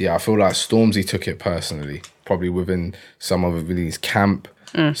 Yeah, I feel like Stormzy took it personally. Probably within some of his camp,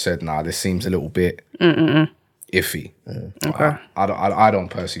 said, "Nah, this seems a little bit iffy." Okay. I don't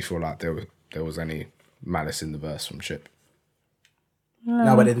personally feel like there was any malice in the verse from Chip.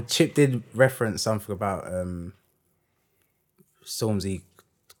 No, but then Chip did reference something about Stormzy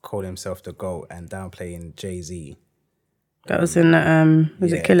called himself the GOAT and downplaying Jay-Z. That was in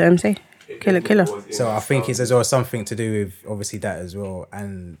was it Killer MC? Killer. So I think it's as well something to do with obviously that as well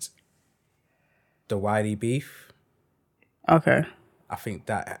and the Wiley beef. Okay. I think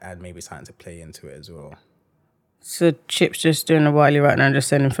that had maybe something to play into it as well. So Chip's just doing a Wiley right now and just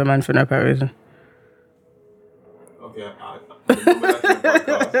sending for man for no apparent reason. Okay, I remember that in the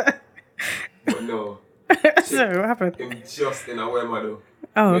podcast. But no. So what happened? Him just in a way, man.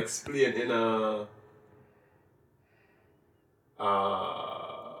 Oh. Explain in a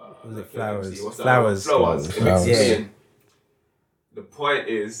Was it Flowers? Flowers. Yeah. The point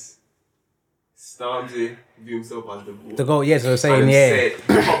is, Stormzy view himself as the GOAT. The GOAT, yes, I was saying, and yeah. said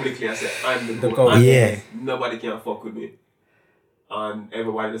publicly, I said, I'm the GOAT. GOAT, yeah. Nobody can fuck with me. And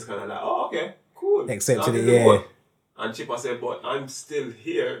everybody just kind of like, oh, okay, cool. Accepted it, the yeah. GOAT. And Chipper said, but I'm still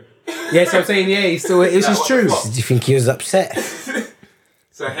here. Yes, I'm saying, yeah, he's still, which is true. Did you think he was upset?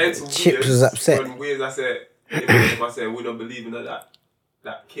 So hence Chips was upset. When Wiz, I said, if I said we don't believe in that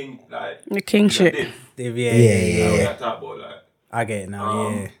king, like The king shit. Yeah. That type of like. I get it now,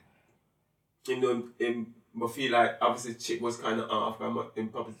 yeah. You know, I feel like obviously Chip was kind of off. In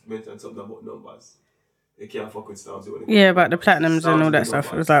public mentioned something about numbers. They can't fuck with Stormzy. Yeah, about the platinums and all that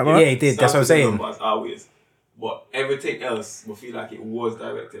stuff. It was like, what? Yeah, he did. That's what I'm saying. Numbers always, but everything else, I feel like it was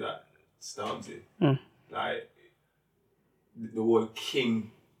directed at Stormzy. Like the word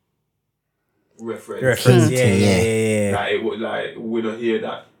king reference. Yeah. Like it would like we don't hear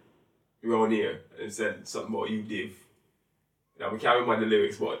that around here and said something about you, Dave. Now we can't remember the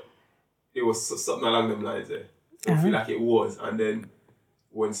lyrics, but it was something along them lines there. So I feel like it was, and then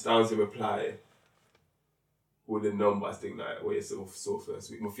when Stormzy reply with the numbers thing like where you're so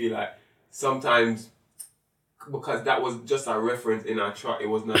first week, I feel like sometimes because that was just a reference in our track, it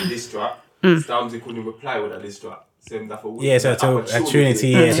was not this track. Stormzy couldn't reply with a diss track. Same that for Yeah, so a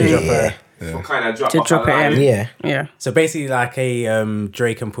Trinity, to drop it in. Yeah. So basically, like a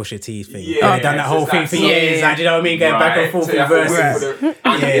Drake and Pusha T thing. Yeah, They've done that whole thing for like, years. Like, do you know what I mean? Going back and forth so with verses.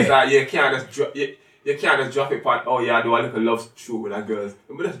 And it's like you can't just drop. You can't just drop it. Oh yeah, I do a little love true with that girls.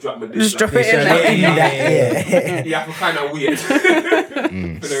 Let me just drop my diss. Just drop it in. You have to kind of wait for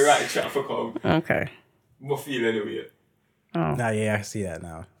the right track to come. Okay. I feel anyway. Nah, yeah, I see that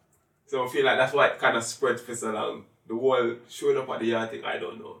now. So I feel like that's why it kind of spread for so long. The wall showing up at the yard thing, I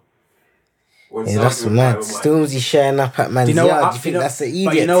don't know. That's mad. Stormzy showing up at man's yard. Do you think that's an idiot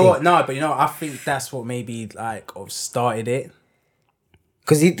But you know thing? what? No, but you know what? I think that's what maybe like started it.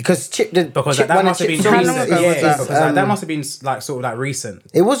 Because Chip did. Because Chip that must have been recent. was that? That must have been like sort of like recent.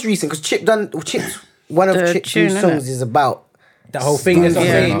 It was recent because Chip's one of The Chip's tune, new songs is about That whole thing is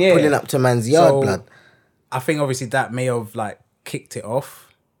pulling up to man's yard, blood. I think obviously that may have like kicked it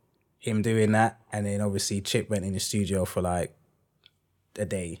off, him doing that, and then obviously Chip went in the studio for like a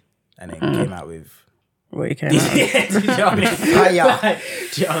day and then came out with. What you came out? Yeah, do you know what I mean?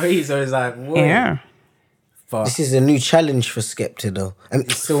 Do you know what I mean? So it's like, whoa. Yeah. But This is a new challenge for Skepta though. I mean,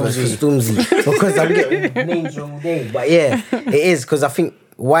 for Stormzy. Because I'm getting names wrong day. But yeah, it is because I think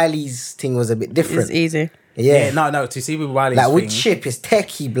Wiley's thing was a bit different. It's easy. Yeah. no. To see with Wiley's Like thing, with Chip, it's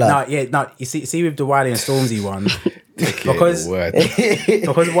techie, blood. No. You see with the Wiley and Stormzy one, because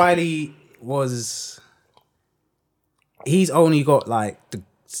Wiley was, he's only got like the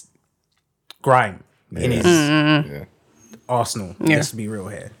grime in his arsenal. Yeah. Let's be real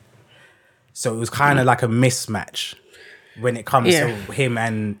here. So it was kind of like a mismatch when it comes to him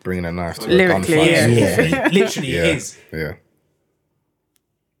and bringing a knife to Lyrically, a gunfight. it literally Yeah. is. Yeah.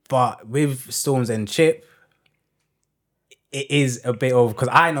 But with Storms and Chip, it is a bit of, because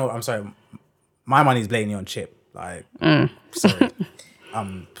I know, I'm sorry, my money's blatantly on Chip. Like, sorry.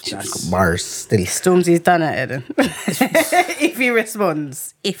 That's, Bars still. Stormzy's done it, Eden. If he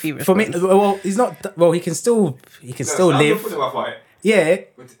responds. for me, well, he's not, well, he can still live. Yeah,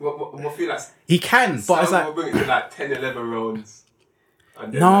 I feel like he can, but it's like, bring it to like 10, 11 rounds.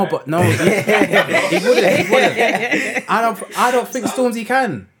 And then no, like, but no, he wouldn't. I don't think Stormzy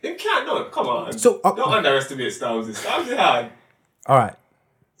can. He can't, no, come on. So, don't underestimate Stormzy. Stormzy hard. All right.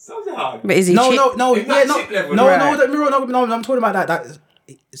 Stormzy hard. But is he No, cheap? no, It's yeah, not no, chip level, no, right? no, I'm talking about that.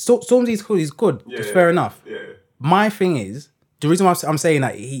 Stormzy's cool, he's good. Yeah, It's yeah, fair enough. Yeah. My thing is, the reason why I'm saying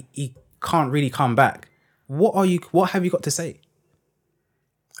that he can't really come back. What have you got to say?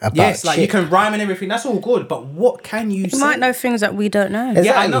 About Yes, like Chip. you can rhyme and everything. That's all good, but what can you He say? might know things that we don't know.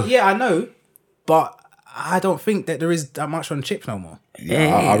 Exactly. I know, but I don't think that there is that much on Chip no more.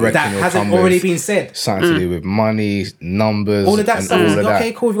 I reckon That it'll hasn't come already with been said. something to do with money, numbers, All of that and stuff all is of that.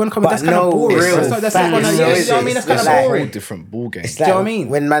 okay, cool. If you want to come, But that's kind no of boring. real That's not facts, one. no, You know it's what I mean? That's kind like- of It's a whole boring. different ball game. It's Do you like know what I mean?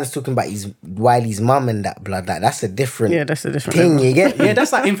 when man's talking about his Wiley's mum and that blood, like that's a different Yeah, that's a different thing. level. You get me? Yeah,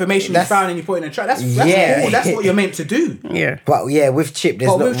 that's like information you found and you put in a track. That's Yeah. cool. That's what you're meant to do. Yeah. But yeah, with Chip,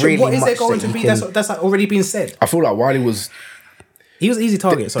 there's But not with Chip, really what is much there going that to you be can- that's like already been said? I feel like Wiley was. He was an easy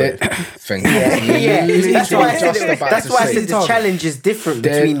target. Sorry. Thank you. Yeah, that's why I said, Just about that's to why I say. said the Target. challenge is different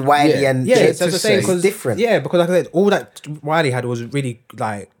There- between Wiley yeah. and Yeah, Chip. that's what I'm to saying. say. Because different. Yeah, because like I said, all that Wiley had was really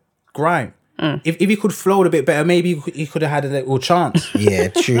like grime. If he could flow a bit better, maybe he could have had a little chance. Yeah,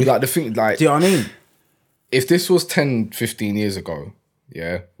 true. Like the thing, like Do you know what I mean? if this was 10, 15 years ago,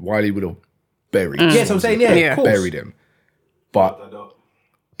 yeah, Wiley would have buried. Yeah, so I'm saying, yeah, Yeah. of course. buried him. But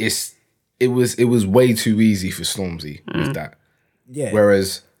it was way too easy for Stormzy with that. Yeah.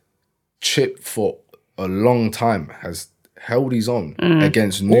 Whereas Chip for a long time has held his own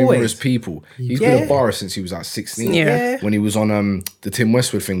against numerous Always. people. He's Yeah. been a bar since he was like 16. Yeah. When he was on the Tim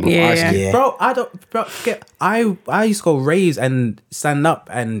Westwood thing with Yeah, Ice yeah. Cube. Yeah. Bro, I used to go raves and stand up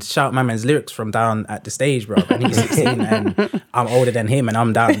and shout my man's lyrics from down at the stage, bro. And he's 16 and I'm older than him and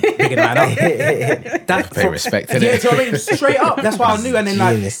I'm down bigging man up. That's Pay respect, Yeah, innit? do you know what I mean? Straight up. That's why I knew. And then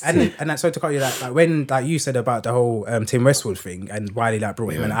Genius, and that's sorry to cut you like when like you said about the whole Tim Westwood thing and Wiley like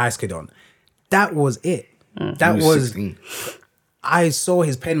brought him and Ice Kid on. That was it. That He was 16. I saw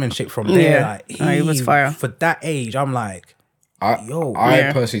his penmanship from there. Yeah. Like He was fire. For that age, I'm like, I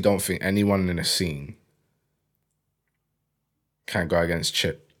Yeah. personally don't think anyone in the scene can go against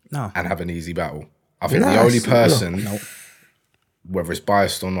Chip no. and have an easy battle. I think No, the only it's- person, whether it's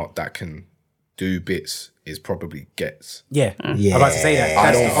biased or not, that can do bits is probably Gets. Yeah. Yeah. I'm about to say that.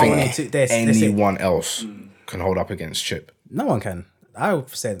 I That's don't the only think two. That's it. anyone else can hold up against Chip. No one can. I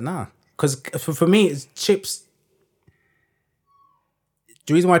said nah. Because for me, it's Chip's.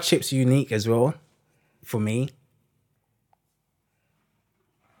 The reason why Chip's unique as well, for me,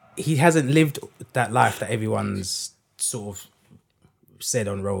 he hasn't lived that life that everyone's sort of said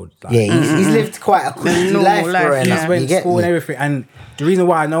on road. Like, Yeah, he's lived quite a quality Normal life life, growing yeah. up. he's You went to get school me? and everything. And the reason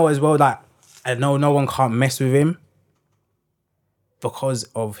why I know as well, like, I know no one can't mess with him because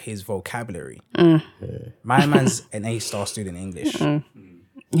of his vocabulary. My man's an A-star student in English.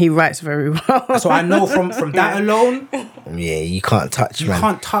 He writes very well. So I know from that alone, Yeah, you can't touch, you man.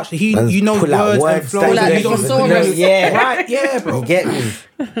 can't touch. You Man's know pull out words and words flows. that Like and the you don't thesaurus. know- Yeah. Right, yeah, bro. You get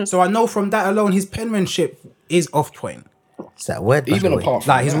me? So I know from that alone, his penmanship is off point. It's that word, by Even the way. apart from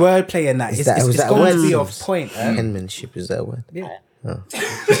Like his wordplay and that, Is it's, that- it's, was it's that going to word be sense? off point. Penmanship, is that a word? Yeah.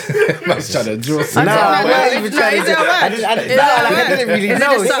 man's trying to draw some. No, I no, wasn't even it's trying not to- a word. I didn't- I didn't- It's not a like, I word. didn't really Is it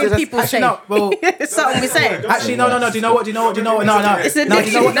know. just something It's- people say? No, well, It's something we say. actually, no. Do you know what? No. It's a No, do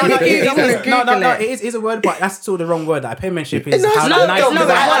you know what? dictionary. It I'm gonna is. No, Google it. it is a word, but that's still the wrong word. Like penmanship is No, it's how not, nice. though, no, because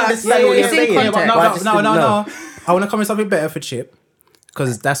it's I not. understand what It's you're in saying. context. but I just didn't know. No. I want to come with something better for Chip,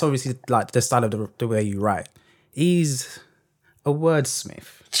 because that's obviously like the style of the way you write. He's a wordsmith.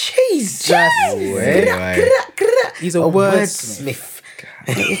 Jesus. He's a wordsmith.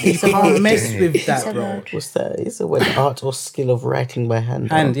 He can't mess with that, bro. What's that? It's a word, art or skill of writing by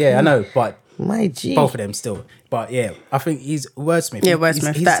hand. And yeah, I know, but My G. both of them still. But yeah, I think he's wordsmith. Yeah,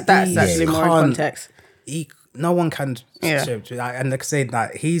 wordsmith. That's actually more in context. No one can. Yeah. And like I said,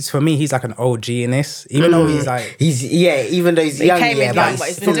 like he's for me, he's like an OG in this. Even though he's like, Even though he's He young, came yeah, in but young, he's but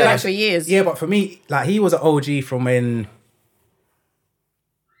he's been still doing it like, for years. yeah, but for me, like he was an OG from when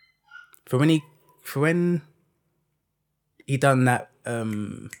he done that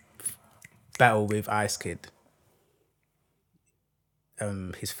battle with Ice Kid.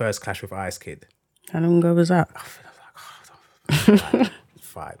 His first clash with Ice Kid. How long ago was that?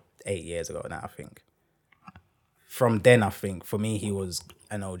 8 years ago now, I think. From then, I think for me he was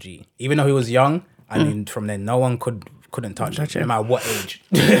an OG. Even though he was young, I mean, from then no one couldn't touch him, no matter what age.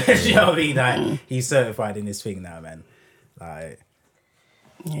 Do you know what I mean? Like, he's certified in his thing now, man. Like,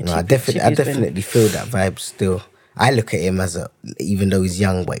 No, I definitely feel that vibe still. I look at him as even though he's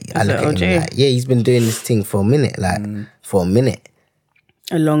young, but I look at him like, yeah, he's been doing this thing for a minute, A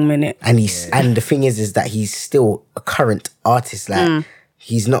long minute. And and the thing is that he's still a current artist. Like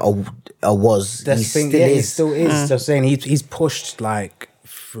he's not a was. that's He the thing, still yeah, he is. still is. Just saying, he's pushed like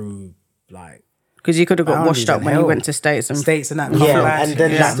through like Because you could have got boundaries washed up and when he hell. went to States and States and that. Yeah, come back, and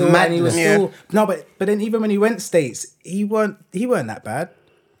then that still, and he was madness. still no, but then even when he went States, he weren't that bad.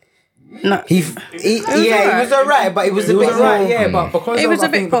 no, He was alright, but it was a bit Right, more. yeah, but because It of, was I a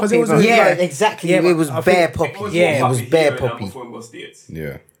bit think, because it poppy, was bro. Yeah, like- exactly. Yeah, it but was I bare think- poppy. Yeah, it was bare poppy. Before he got States.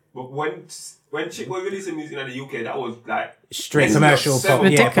 Yeah. But when Chip was releasing music in the UK, that was like straight commercial pop.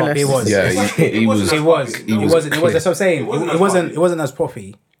 Yeah, pop. Ridiculous. It was. Yeah, he was. It was. It wasn't. That's what I'm saying. It It wasn't as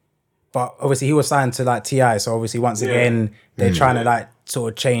poppy. But obviously he was signed to like T.I. So obviously once again they're trying to like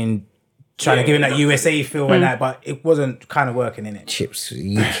sort of trying to give him that USA feel and that, but it wasn't kind of working in it. Chips,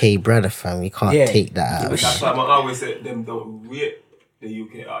 UK brother fam, you can't Yeah. take that out. That's why I always said them don't rate the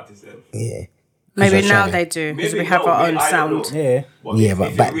UK artists. Them. Yeah. maybe Because now you're they do because Maybe we have no, our own I don't sound. know. Yeah. But Yeah, if,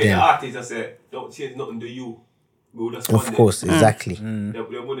 but if back you rate then- the artists, I said don't change nothing to you. We would just Of fund course, it. exactly. They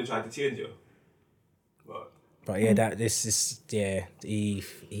wouldn't try to change you. But yeah,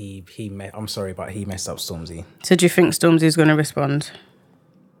 I'm sorry, but he messed up Stormzy. So do you think Stormzy's going to respond?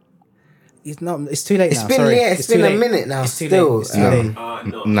 It's not. It's too late It's now. been sorry. it's too been a late. minute now. It's too Still, late. It's too late.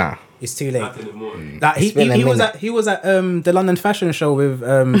 No, Nah. It's too late. not anymore. Like he been a was minute. at the London Fashion Show with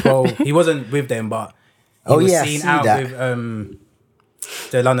well he wasn't with them, but he was I seen see out that. with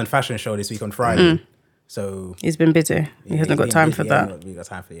the London Fashion Show this week on Friday. So He's been busy. He hasn't got time for that. We got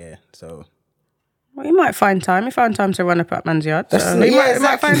time for So Well, he might find time. He found time to run up at man's yard. So That's, he yeah,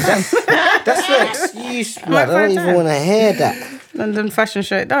 might find time. That's no excuse, man. I don't find even time. want to hear that. London fashion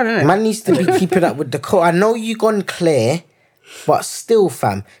show done, isn't it? Man needs to be keeping up with the code. I know you gone clear, but still,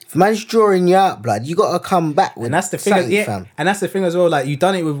 fam. If man's drawing you out, blood, you got to come back with and that's the thing, something, fam. and that's the thing as well. Like you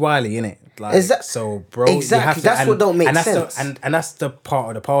done it with Wiley, innit? Like so, bro. You Exactly, have to, that's what don't make and that's sense. And that's the part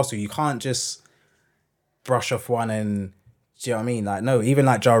of the parcel. You can't just brush off one and. Do you know what I mean? Like no, even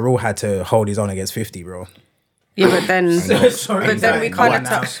like Ja Rule had to hold his own against 50, bro. Yeah, but then, Sorry, but then we like, kind no of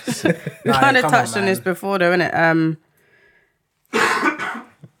one touched. now. We Nah, kind of come touched on man. this before, though, innit?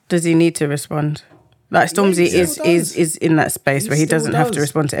 Does he need to respond? Like Stormzy he still is in that space where he still doesn't have to does.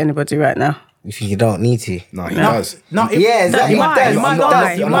 respond to anybody right now. You think you don't need to? No, he does. No, Yeah, exactly. Why? He does. Why He not?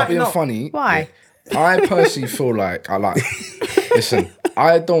 does. You I'm might not being not. funny. Why? I personally feel like listen,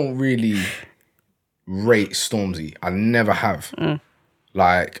 I don't really rate Stormzy. I never have.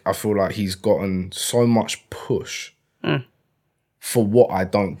 Like, I feel like he's gotten so much push for what I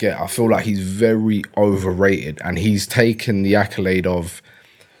don't get. I feel like he's very overrated, and he's taken the accolade of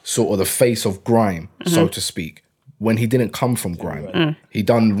sort of the face of grime, so to speak, when he didn't come from grime. He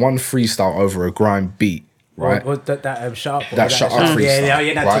done one freestyle over a grime beat, right? Was that shut up? That shut up freestyle.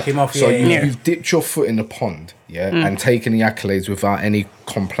 Yeah, that right? took him off. So Yeah. you've dipped your foot in the pond, and taken the accolades without any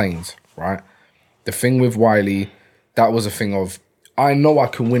complaints, right? The thing with Wiley, that was a thing of, I know I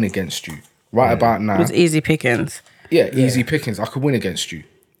can win against you. Right about now. It was easy pickings. Yeah, easy pickings. I could win against you.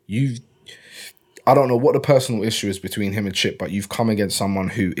 I don't know what the personal issue is between him and Chip, but you've come against someone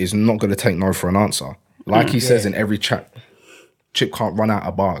who is not going to take no for an answer. Like he says in every chat, Chip can't run out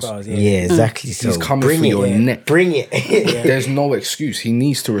of bars. Yeah, exactly. So He's coming bring for it. your neck. Bring it. There's no excuse. He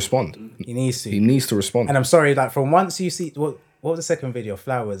needs to respond. He needs to. He needs to respond. And I'm sorry, like from once you see what was the second video?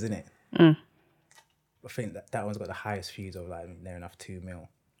 Flowers, isn't it? I think that one's got the highest views of like near enough 2 mil.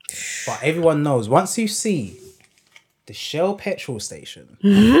 But everyone knows once you see the Shell petrol station,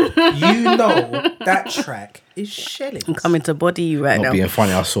 you know that track is shelling. I'm coming to body you right Not now. being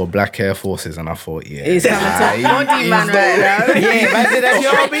funny, I saw Black Air Forces and I thought, He's coming to body man right now. Yeah, imagine that. You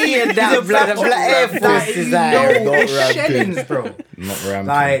know what I mean? That black Air Force is like, no, it's shellings, bro. Not ramping.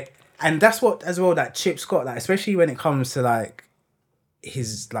 Like, and that's what as well that Chip's got, like, especially when it comes to like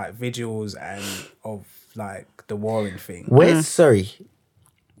his like visuals and of like the warring thing. where's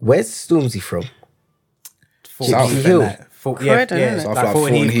Stormzy from? South Hill. Croydon, yeah, innit? South like like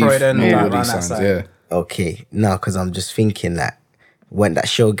Fulton Heath, Croydon, all like, these around that signs, side. yeah. Okay, no, because I'm just thinking that when that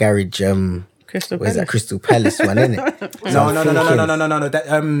show garage, Crystal where's that Palace. Crystal Palace one, innit? No.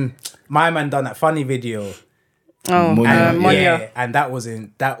 That my man done that funny video. Oh, Monya. Monya. Yeah, and that was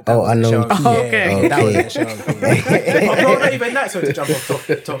in that. Oh, was in the unknown show. key. Yeah, Okay. that was in Okay. the show. Bro, not even that. So to jump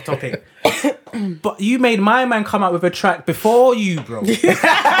off top topic, but you made my man come out with a track before you, bro.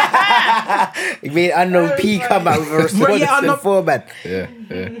 You mean Unknown P come out with a response yeah, to the format? Yeah.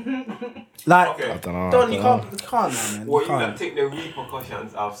 Like, Okay. I don't know. Don, you can't, man. What You you can't. take the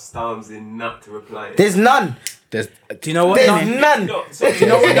repercussions of Stormzy not to reply? There's none. There's, Do you know what? There's No, none. No, so you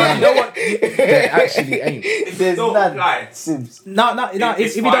know what? No, you know what? there actually ain't. if There's you don't none. reply, No.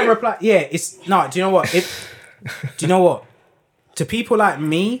 It's If you don't fine. reply, yeah, it's no. Do you know what? Do you know what? To people like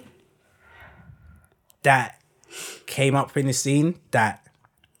me that came up in the scene, that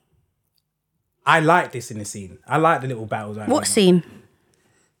I like this in the scene. I like the little battles. What scene?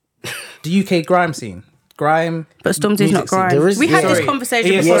 The UK grime scene. Grime. But Stormzy's music not grime. scene. There is- We had yeah. this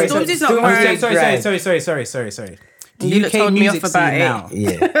conversation Yeah, before. sorry, Stormzy's not Stormzy- grime. Sorry. The You lot told me off about it. now,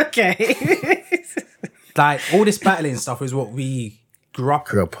 Yeah, Okay. like all this battling stuff is what we grew up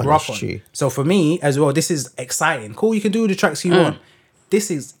on, that's true. So for me as well, this is exciting. Cool, you can do the tracks you want. This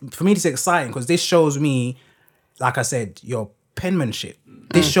is for me. This is exciting because this shows me, like I said, your penmanship.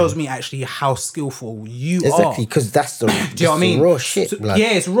 This shows me actually how skillful you exactly. are. Because that's the, Do you know what I mean? raw shit, So- blood.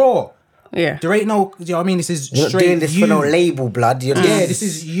 yeah, it's raw. Yeah. There ain't no. Do you know what I mean? This is You're not straight. doing this you. for no label, blood. You're Yeah, this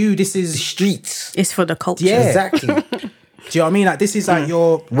is you. This the is. streets. It's for the culture. Yeah. Exactly. Do you know what I mean? Like this is like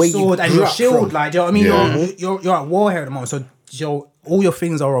your Where you sword and grew your up shield. from. Like, do you know what I mean? Yeah. You're at war here at the moment. So all your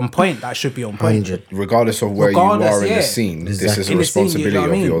things are on point. That should be on point. 100. Regardless of where Regardless, you are in yeah. the scene, this is a In the scene, you responsibility know what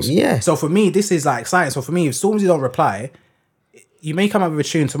I mean? of yours. Yeah. So for me, this is like exciting. So for me, if Stormzy don't reply, you may come up with a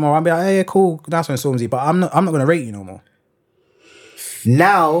tune tomorrow. I'll be like, hey, cool, that's when Stormzy. But I'm not gonna rate you no more.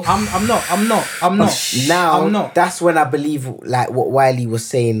 Now, I'm not. that's when I believe like what Wiley was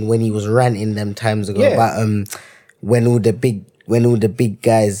saying when he was ranting them times ago Yeah. about when all the big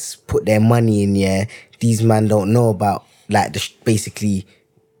guys put their money in, yeah, these man don't know about like basically,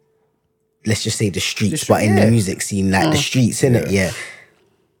 let's just say the streets, but in the music scene, like the streets, innit? Yeah.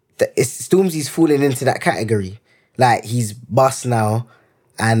 It's Stormzy's falling into that category. Like he's boss now,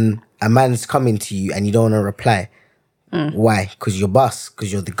 and a man's coming to you, and you don't want to reply. Why? Because you're boss.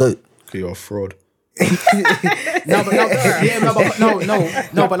 Because you're the GOAT. You're a fraud.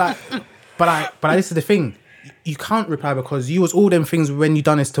 But this is the thing. You can't reply because you was all them things when you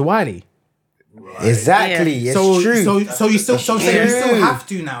done this to Wiley. Exactly. Yeah. It's true. So you still have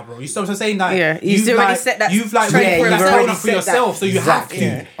to now, bro. You still saying that? Yeah, he's already set that You've like trend put for that himself. tone up for yourself, so you Exactly.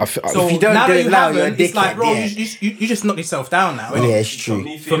 have to. I feel, So If you don't now do that it you now, you're a haven't, it's like, dickhead, bro, yeah. you just knocked yourself down now. Yeah, innit? it's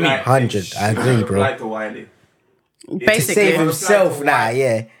true. For me, 100, I agree, bro. Reply to Wiley. Basically. Save himself now,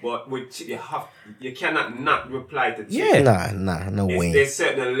 yeah. But you cannot not reply to Chip. Yeah. Nah, no way. There's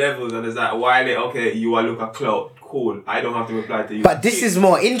certain levels and it's like Wiley, okay, you are look a clout cool. I don't have to reply to you. But this is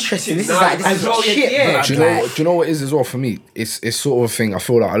more interesting. This is like this is shit. yeah. Do you know what it is as well for me? It's sort of a thing. I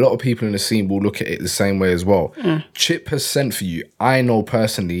feel like a lot of people in the scene will look at it the same way as well. Chip has sent for you. I know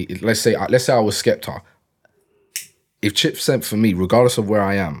personally. Let's say I was Skepta. If Chip sent for me, regardless of where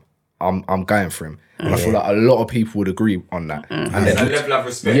I am, I'm going for him. And I feel like a lot of people would agree on that. And There's a level of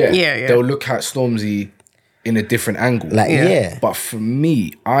respect. Yeah. they'll look at Stormzy in a different angle. Like yeah. But for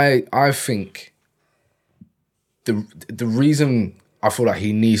me, I think the reason I feel like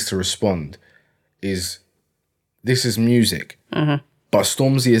he needs to respond is this is music. But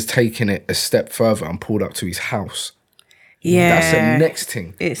Stormzy has taken it a step further and pulled up to his house. Yeah. That's the next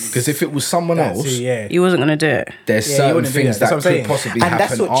thing. It's- Because if it was someone else, He wasn't gonna do it. there's Yeah, you certain wouldn't do things that. that That's what I'm could saying. possibly And happen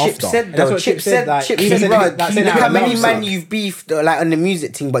that's what after. Chip said That's though. what Chip Chip said, said, like, Chip even said, like, bro, saying look that how out many loud, man so- you've beefed like on the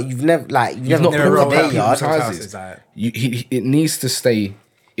music thing, but you've never You've not put put up up their people's yard. houses. Like- It needs to stay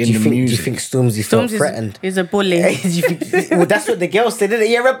in Do the you music. think Stormzy felt threatened? He's a bully. Do you think, well, that's what the girl said, didn't it?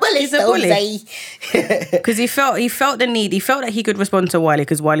 You're a bully, He's a bully. Stormzy. Because he felt the need. He felt that he could respond to Wiley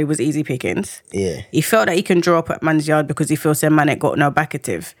because Wiley was easy pickings. Yeah. He felt that he can draw up at man's yard because he feels their man ain't got no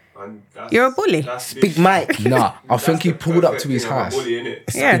backative. And that's- You're a bully. that's Big Mike. Nah, I That's think he the pulled up perfect to his thing about house. bully,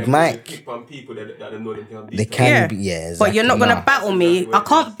 innit? Yeah. Big Mike. Keep on people that they know they can beat They them. can be, yeah, exactly. But you're not gonna Nah. battle me. I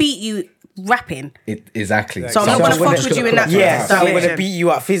can't beat you rapping. Exactly. So I'm not gonna I'm gonna- fuck with you in that Yeah, so I'm situation. gonna beat you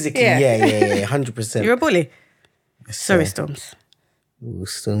up physically. Yeah. Yeah, 100%. You're a bully. Sorry, Storms. Ooh,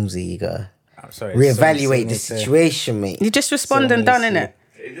 Stormzy, you gotta I'm sorry. reevaluate the situation, mate. You just respond and done, innit?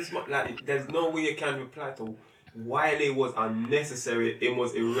 It just like there's no way you can reply to Wiley was unnecessary. It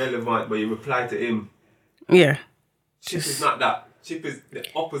was irrelevant, but you reply to him. Yeah. Chip is not that. Chip is the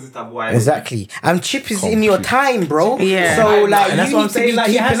opposite of Wiley. Exactly. And Chip is in your time, bro. Yeah. So, like, And that's you what need I'm to saying. be Like,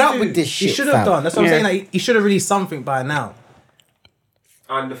 he has keeping up to. with this shit, He should have fam. done. That's what Yeah. I'm saying. Like, he should have released something by now.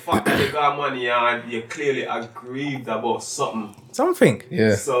 And the fact that you got money and you're clearly aggrieved about something. Something.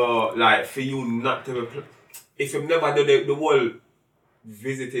 Yeah. So, like, for you not to reply, if you've never done the whole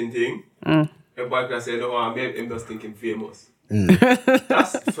visiting thing, everybody can say, no, I'm just thinking famous.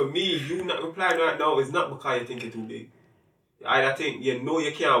 That's, for me, you not replying right now is not because you think you're too big. I think you know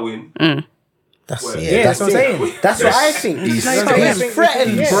you can't win. That's, Well, yeah, Yeah, that's that's what I'm it. saying. That's what I think. He's He's scared.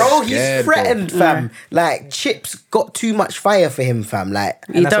 threatened, Yeah. bro. He's He's scared, bro. threatened, fam. Like, Chip's got too much fire for him, fam. Like,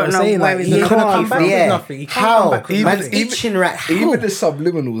 You that's what don't I'm know saying, where like, he's he gonna can't come come back from. with yeah. nothing. He can't How? come back with Man's nothing. itching right. How? Even the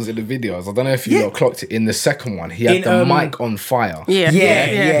subliminals in the videos, I don't know if you lot clocked it. In the second one, he had In, the mic on fire. Yeah. Yeah,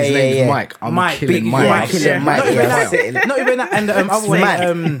 His name's yeah. Mike. I'm Mike, killing big Mike. Mike. I'm Killing killing Mike, Not yeah, even that's that. it. Not even that. And the other mad.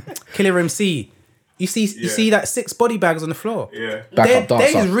 one, Killer MC. You see that 6 body bags on the floor. Yeah. Backup There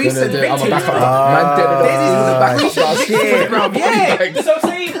dancer. is recent I'm a vintage, backup bro. dancer. Man, There's backup dancer. Yeah, that's what I'm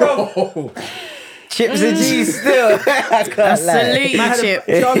saying, bro. Chips and G's still. I can't lie. Salute Man you, had a- Chip.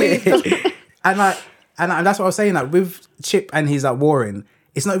 do you know what I mean? And that's what I was saying. Like with Chip and his like warring,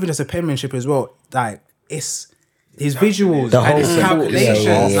 it's not even just a penmanship as well. Like it's his visuals The and whole his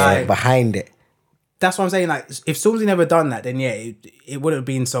calculations. Like behind it. that's what I'm saying. Like if Stormzy never done that, then yeah, it wouldn't have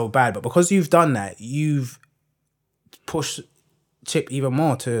been so bad. But because you've done that, you've pushed Chip even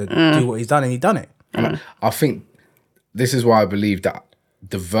more to do what he's done, and he done it. And I think this is why I believe that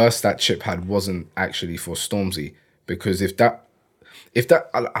the verse that Chip had wasn't actually for Stormzy, because if that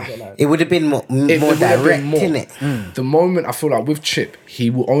It would have been more it would have direct, been more. innit? The moment I feel like with Chip, he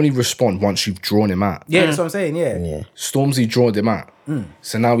will only respond once you've drawn him out. Yeah, that's what I'm saying. Yeah. Stormzy drawed him out,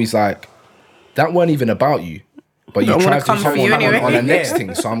 so now he's like, that weren't even about you, but you I'm tried gonna to come for come you on anyway. the next Yeah.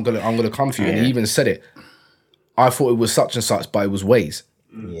 thing, so I'm gonna come for you. And he even said it. I thought it was such and such, but it was Ways.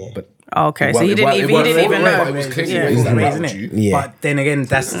 Yeah. But Okay, so he didn't even But it know. was clearly Yeah. Ways that Ways, rattled innit? you. Yeah. But then again,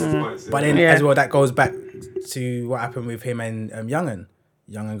 but then Yeah. as well, that goes back to what happened with him and Young'un.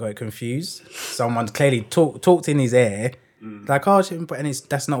 Young'un got confused. Someone clearly talked in his ear, like, oh,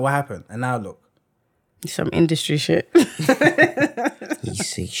 that's not what happened. And now look, Some industry shit. He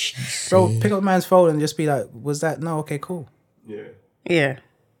say, she say. bro, pick up a man's phone and just be like, was that? No, okay, cool. Yeah. Yeah.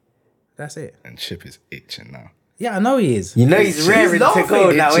 That's it. And Chip is itching now. Yeah, I know he is. You know he's raring to go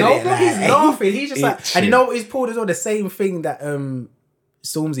now, No, innit? bro, he's laughing. He's just like, Itching. and you know what he's pulled as well? The same thing that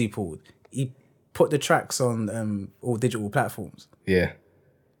Stormzy pulled. He put the tracks on all digital platforms. Yeah.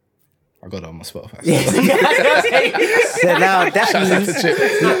 I got it on my Spotify. So now that means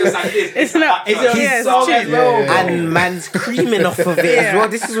It's not just like this. It's not. It's a Yeah, it's song true. as well. and man's creaming off of it as well.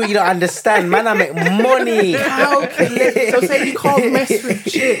 This is what you don't understand. Man, I make money. How can they so say you can't mess with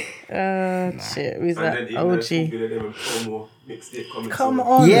Chip? Shit, who's And then that? even the OG. video them and promo mixtape coming Come soon.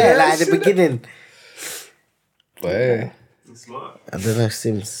 on, Yeah, man. like at the beginning. But yeah. It's smart. I don't know,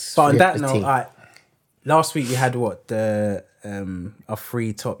 Sims. But on that Swift note, thing. last week we had what our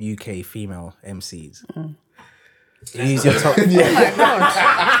 3 top UK female MCs. Use your top. Oh my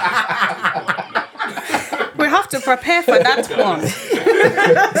god. We have to prepare for that one.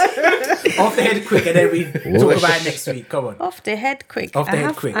 Off the head quick, and then we talk about it next week. Come on. Off the head quick. Off the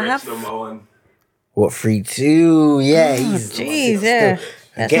head quick. I have. Number one. What 3-2? Yeah, Jeez, yeah.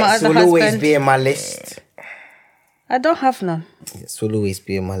 That's my Gets other will always husband. be in my list. I don't have none. Gets will always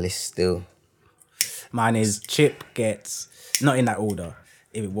be in my list still. Mine is Chip, Gets. Not in that order.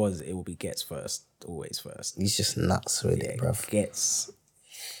 If it was, it will be Gets first. Always first. He's just nuts with it, bruv. Gets,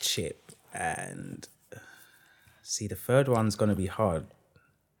 Chip, and see the third one's gonna be hard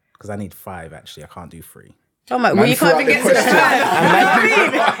because I need 5. Actually, I can't do 3. Oh my! Well, you can't even get to the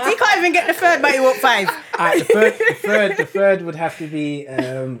third. You can't even get the third, but you want 5. The third would have to be.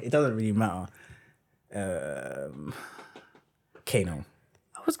 It doesn't really matter. Kano.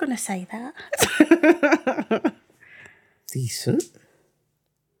 I was gonna say that. Decent.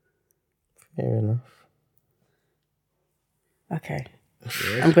 Fair enough. Okay,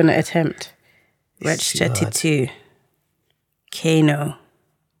 I'm gonna attempt. Wretch 32. Kano.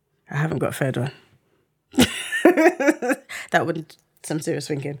 I haven't got a third one. That would some serious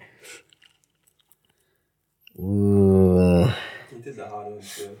thinking. Ooh. It is a hard one.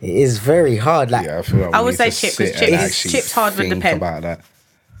 It is very hard. Like Yeah, I feel like I we would need say to Chip, sit 'cause and Chip's- actually Chip's hard with the think pen. about that.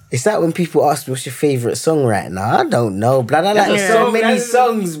 it's like when people ask me what's your favourite song right now. I don't know, blood. I like Yeah. so many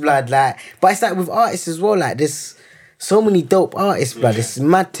songs, blood. Like, but it's like with artists as well. Like, there's so many dope artists, blood. It's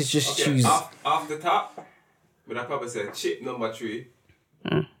mad to just choose. Off the top, but I probably say Chip number 3.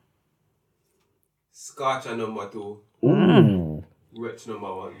 Scorcher number 2. Rich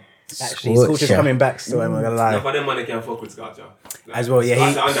number 1. Actually, Scorcher's coming back still. I'm not gonna lie. None of them man can fuck with Scorcher. As well,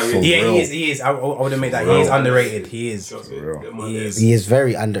 yeah, Scorcher underrated. he is. I would admit that he is underrated. He is. Trust me, them man He there. is. He is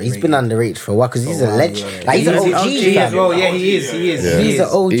very He's been underrated for a while because he's a legend. yeah. Like, he's an He's OG, OG as fam. well. Yeah, he is. He is. Yeah. He's an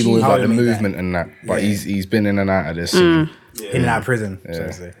OG. Even with I like would the admit that. movement and that, but he's been in and out of this. In and out of prison. So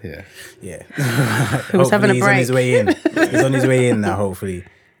to say. Yeah. Yeah. He was having a He's on his break. way in. He's on his way in now. Hopefully,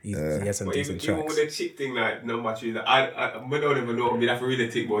 he has some But decent even with tracks. the Chip thing, like number 3, like, I don't even know. I mean, I have to really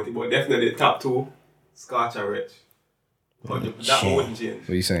think about it, but definitely top 2, Scorcher Rich. That one wouldn't change. What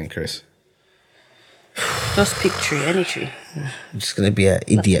are you saying, Chris? Just pick tree, any tree. I'm just gonna be an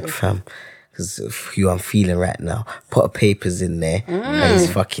idiot, fam. Because of who I'm feeling right now. Put a papers in there. And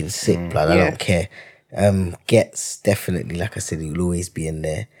he's fucking sick, blood. I don't care. Gets definitely, like I said, he'll always be in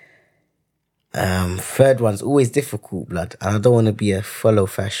there. Third one's always difficult, blood. And I don't want to be a follow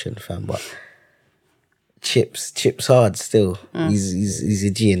fashion fan, but Chip's hard still. He's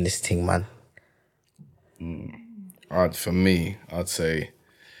a G in this thing, man. For me, I'd say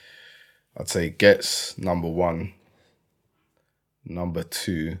Gets number 1. Number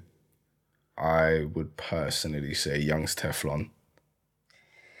 2, I would personally say Young's Teflon.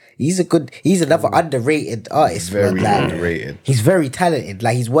 He's another underrated artist. Very blood. Like, underrated. he's very talented.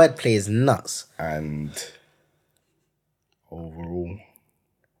 Like, his wordplay is nuts. And overall,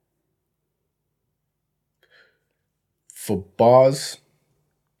 for bars,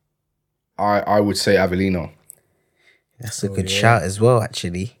 I would say Avellino. That's a good shout as well,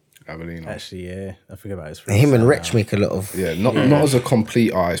 actually. Avellino. Actually, yeah, I forget about his. And him and Wretch make a lot of... Yeah, not as a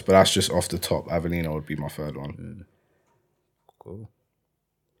complete artist, but that's just off the top. Avellino would be my third one. Cool.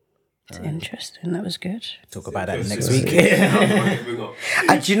 It's interesting. That was good. Talk about that next week.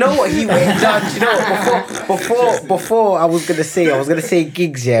 And do you know what he went down? Do you know what? Before I was gonna say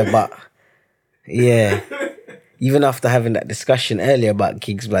gigs, yeah, but yeah. Even after having that discussion earlier about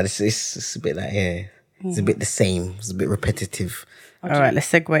gigs, but it's a bit like it's a bit the same. It's a bit repetitive. All right,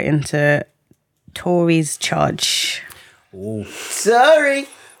 let's segue into Tory's charge. Sorry.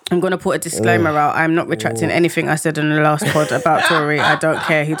 I'm going to put a disclaimer out. I'm not retracting anything I said in the last pod about Tory. I don't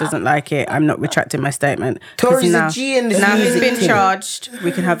care. He doesn't like it. I'm not retracting my statement. 'Cause Tory's now, a G in this now he's music been thing. charged.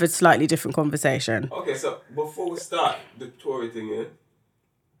 We can have a slightly different conversation. Okay, so before we start the Tory thing, yeah,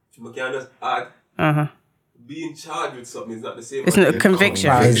 we can just add, being charged with something is not the same. It's not a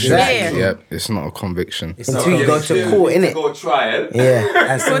conviction. Exactly. Yeah. Yep, it's not a conviction. Until you go to court, innit? Go trial.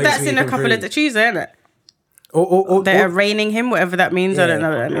 Yeah. Well, that's in a couple of the Tuesday, isn't it? They're arraigning him, whatever that means. I don't know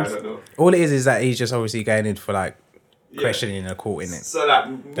what that I means. don't know. All it is that he's just obviously going in for like questioning in a court, innit? So like,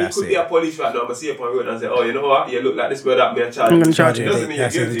 me That's could be it. a police right now, I'm see up on road and say, oh, you know what? You look like this, that me a charge. I'm gonna charge It you. doesn't mean you're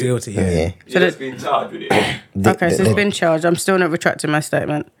That's it, guilty. guilty. Yeah. You're just being charged with it. Okay, so he's been charged. I'm still not retracting my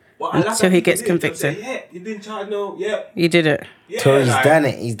statement Well, and that's until what he people gets do. They'll convicted. say, yeah, you've been charged now. Yeah. You did it. Tory's like, done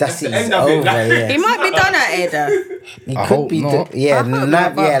it. That's the it. end He's of it. over. Yeah. He might be done at it, though. He I could hope be. not. Yeah, I hope not,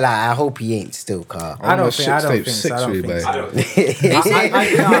 not, but- yeah. Like, I hope he ain't still, car. I don't think so. I don't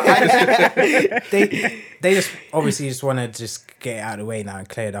They just obviously just want to just get it out of the way now and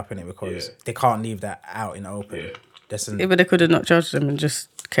clear it up in it because they can't leave that out in the open. But they could have not charged them and just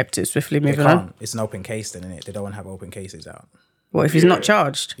kept it swiftly They moving on. can't. It's an open case then, innit? They don't want to have open cases out. What if he's not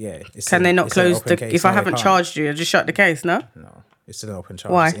charged? Yeah. Can they not close the... If I haven't charged you, I just shut the case, no? No. It's still an open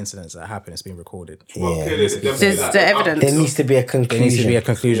charge. Why? It's incidents that happen. It's been recorded. There's the evidence. There needs to be a There needs to be conclusion. a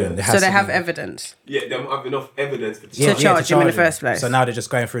conclusion. There has So they to have be. evidence. Yeah, they don't have enough evidence to To charge him in the first place. So now they're just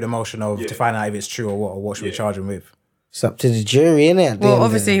going through the motion of to find out if it's true or what should we charge him with. It's up to the jury, innit? Well,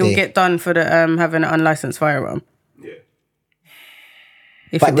 obviously he'll get done for the having an unlicensed firearm. Yeah.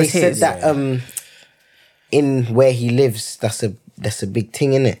 If But it they was said his. that in where he lives, that's a big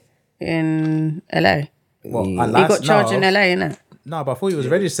thing, innit? In LA. Well, He got charged in LA, innit? No, but I thought he was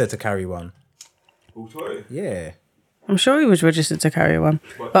registered to carry one. Oh, sorry. Yeah. I'm sure he was registered to carry one.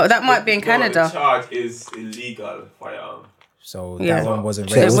 But that might be in No, Canada. the charge is illegal firearm. So Yeah. that one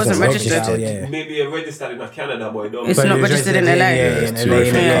wasn't So it registered. wasn't registered. Oh, yeah. Maybe registered in Canada, but it don't. It's But not it was registered in LA. Yeah, it's in two LA.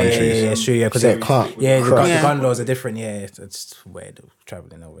 different Yeah, countries. yeah, true. Yeah, because So it can't the cross. gun laws are different. Yeah, it's weird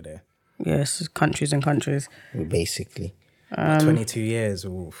traveling over there. Yes, countries and countries. Basically. 22 years.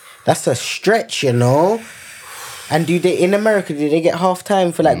 Oof. That's a stretch, you know. And do they in America? Do they get half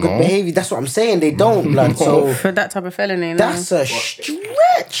time for like good behavior? That's what I'm saying. They don't, blood. So For that type of felony, no. that's a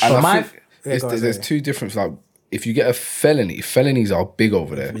stretch. And I my- think Yeah, go on, there's sorry. two different, like, if you get a felony, felonies are big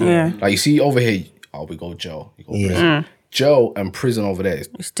over there. Yeah. Like, you see over here, we go jail. You go prison. Jail and prison over there is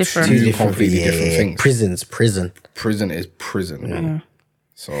It's different. two completely different things. Prison. Prison is prison.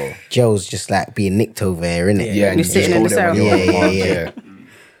 So, Joe's just like being nicked over here, innit? yeah, and You're you sitting just in go the there when cell. you're Yeah,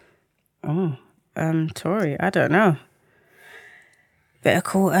 on yeah, mark, yeah. Tory, I don't know. Better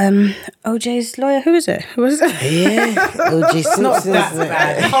call OJ's lawyer. Who is it? Who is it? Yeah. OJ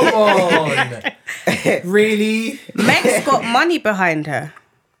Simpson. Come on. Really? Meg's got money behind her.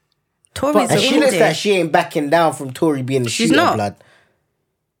 Tory's And she looks indie. like she ain't backing down from Tory being the She's shooter, not. blood.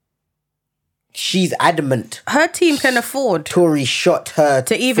 She's adamant. Her team can afford Tory shot her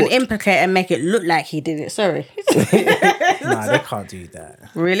to even foot. implicate and make it look like he did it. Sorry. Nah, they can't do that.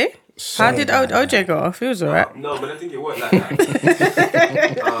 Really? How did OJ go off? He was alright. No, but I think it worked like that.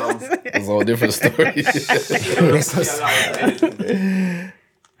 It's all different stories.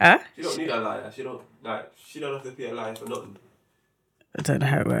 Huh? She don't need a liar. She don't have to pay a liar for nothing. I don't know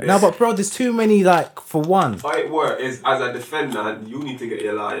how it works. No, but bro, there's too many, like, for one. How it works is, as a defendant, you need to get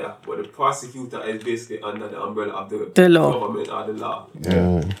your liar, but the prosecutor is basically under the umbrella of The law. government or the law.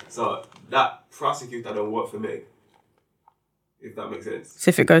 So that prosecutor don't work for me. If that makes sense. So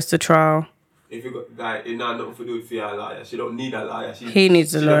if it goes to trial, If you got like, it not nothing to do with a liar. She don't need a liar. He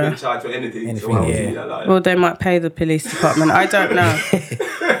needs a she lawyer. Don't get charged for anything. Anything, So why would yeah. she need a liar? well, they might pay the police department. I don't know.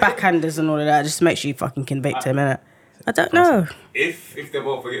 Backhanders and all of that. Just make sure you fucking convict him, innit? I don't know. If they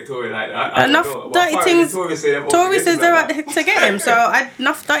won't forget Tory like that, I Enough don't know. dirty But things. Tory say they won't Tory forget says him they're like out that. there to get him. So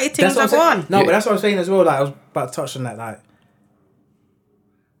enough dirty things That's are what I'm saying. gone. No, but that's what I'm saying as well. Like, I was about to touch on that. Like,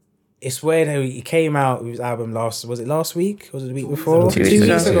 it's weird how he came out with his album last week? Was it the week before? 2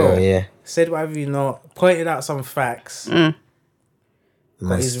 weeks ago. Yeah. Said whatever you not, pointed out some facts, Man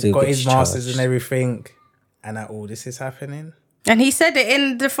got still his gets masters charged. and everything, and that all this is happening. And he said it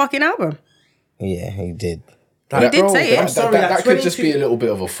in the fucking album. Yeah, he did. He did say it. I'm sorry, that like, could just 22 be a little bit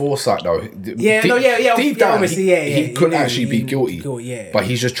of a foresight, though. Yeah, no, yeah, Deep yeah, down, obviously, he, yeah, yeah, he he could knew, actually be he- guilty, guilty, yeah. but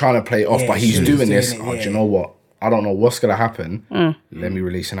he's just trying to play it off. Yeah, But he's he's doing doing this. it, Oh, do yeah. you know what? I don't know what's gonna happen. Let me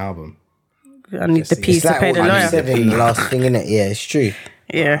release an album. I need the piece It's to like pay what the you lawyer. said in the last thing, innit? Yeah, it's true.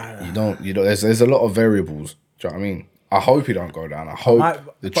 Yeah. You don't. There's a lot of variables. Do you know what I mean? I hope he don't go down. I hope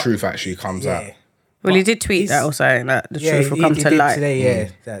the but- truth actually comes out. Yeah. Well, he did tweet he's- that or saying that the Yeah, truth will come he to did light. today. Yeah,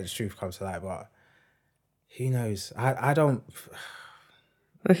 that the truth comes to light. But who knows? I don't.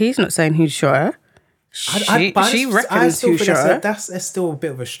 Well, he's not saying who shot her. She reckons still who think shot her. that's still a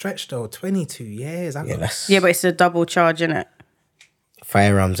bit of a stretch though. 22 years. Yeah, that's Yeah, but it's a double charge, innit?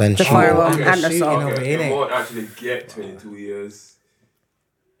 firearms and The shooting. firearm Okay, and shooting assault. over Okay, innit? it won't actually get 22 years.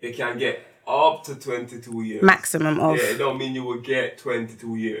 It can get up to 22 years. Maximum of. Yeah, it don't mean you will get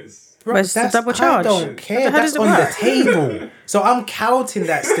 22 years. Bro, But it's the double charge. I don't care. How That's does it on work? the table. So I'm counting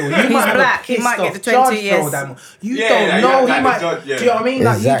that still. You might have a black, he pissed might get off the 20 judge, bro, years. that- You Yeah, don't like, know. like He the might. judge, yeah. Do you know what I mean?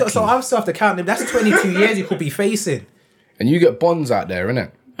 Like, Exactly. so I'm still have to count him. That's 22 years you could be facing. And you get bonds out there,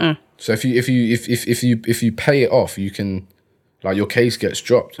 innit? So if you pay it off, you can, like, your case gets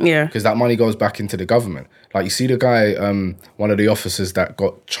dropped. Yeah. Because that money goes back into the government. Like, you see the guy, one of the officers that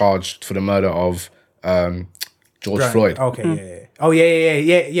got charged for the murder of George Floyd. Okay, yeah. Oh,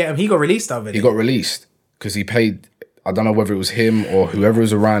 yeah. And he got released of it. He got released because he paid, I don't know whether it was him or whoever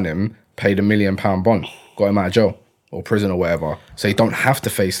was around him, paid £1 million bond, got him out of jail. or prison or whatever, so you don't have to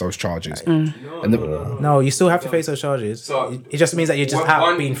face those charges. No, you still have to face those charges. So it just means that you just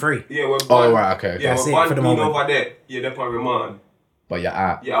have been free. Yeah, we're Oh, right, okay. Yeah, That's we're it banned for the being moment. over there. Yeah, they're on remand. But you're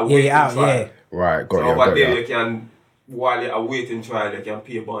out. Yeah, Yeah, you're out. Yeah. Right, got So you, over got there, you. you can, while you're awaiting trial, you can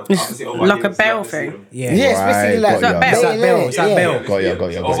pay a bond. It's Obviously, over like there, a it's not bail the thing. same. Yeah. Yeah, it's basically like got ya. bail. It's like bail. It's like Yeah. bail. Got you,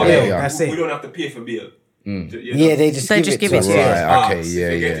 got you, Over got there, you. That's we it. don't have to pay for bail. Yeah, they just They give just it give to it us. to you. Right, okay, yeah,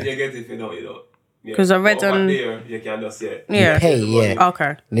 If you get yeah. it, you get it. If you don't, you don't. Yeah. 'Cause I read Over on- there, you can just Yeah. Pay, yeah.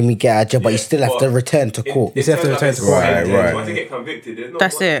 Okay. Let me get a job, but you still have to return to court. You still have to return to court. Right. Once you get convicted, there's no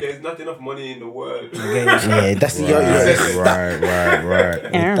That's money, it. There's not enough money in the world. Yeah, that's the Right.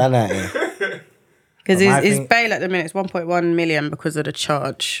 Yeah. done at it. Because I his think- bail at the minute is 1.1 million because of the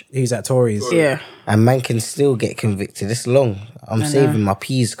charge. He's at Tories. Yeah. And man can still get convicted. It's long. I'm saving my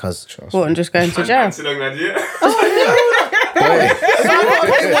peas, cuz. What, and just going to jail? And so long, Nigeria.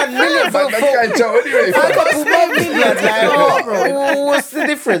 What's the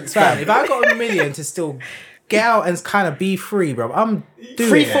difference, Fam, fam? if I got $1 million to still get out and kind of be free, bro, I'm doing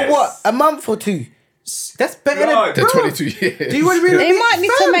Free it. for what? A month or two? That's better God. than The bro. 22 years. Do you want to be He might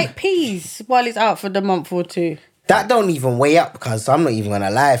need to make peas while he's out for the month or two. That don't even weigh up, because I'm not even gonna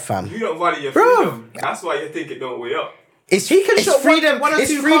lie, fam. You don't value your Bro. freedom. That's why you think it don't weigh up. It's, He can it's shop freedom. one or It's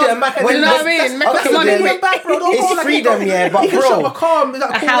two freedom. cars back When you know what I mean? Make okay, that money then- went back, bro. Don't It's go like freedom, yeah, but he can bro. shop a car, and be like,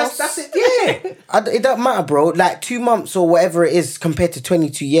 A cool, house. That's it. Yeah. It don't matter, bro. Like 2 months or whatever it is compared to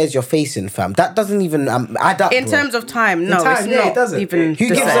 22 years you're facing, fam. That doesn't even add up, In bro. terms of time, no, time, it's yeah, not it doesn't. even Who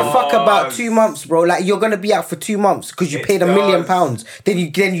the gives same. a fuck about 2 months, bro? Like you're gonna be out for 2 months because you It paid £1 million. does. Then you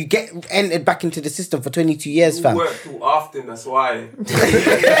get entered back into the system for 22 years, You fam. work too often, that's why.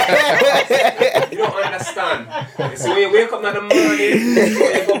 You don't understand. So when you wake up in the morning, when you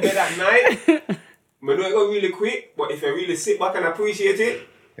go to bed at night, we know it go really quick, but if you really sit back and appreciate it,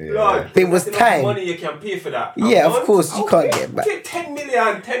 Lord, It was there's time. enough money you can pay for that. Yeah, A of month, course, you I'll can't pay- get back. pay 10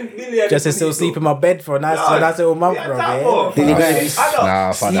 million. Just to still sleep in my bed for a nice little month, bro. Yeah. Then you're gonna be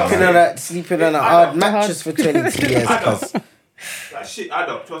Nah, fuck that, sleeping man. sleeping on a hard mattress for 22 years, Add up. cuz. That shit add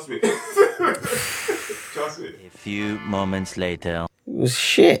up, trust me. Trust me. A few moments later. It was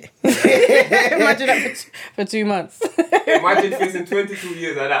shit. Imagine that for 2 months. Imagine facing 22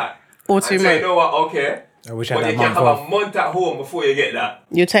 years of that. Or 2 And say, months. you know what, okay. I wish I But had you that can month have off. a month at home before you get that.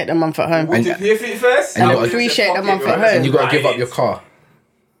 You take the month at home. Would you pay for it first? And you Or gotta would you appreciate say, the fuck month it, at bro, home. And you gotta give up right. your car.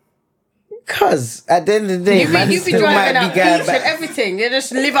 Cuz at the end of the day, man, You be still might driving be out going beach back. and everything. You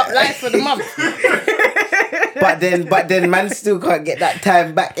just live up life for the month. But then, man, still can't get that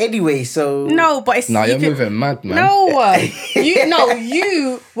time back anyway. So No, but it's Nah, you you're can- moving mad, man.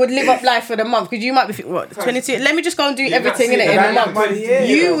 you would live up life for the month because you might be what 22. Let me just go and do You're not everything in seeing it in that a month. month. Yeah.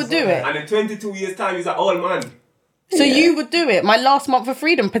 You would do it. And in 22 years' time, he's an old man. So you would do it. My last month of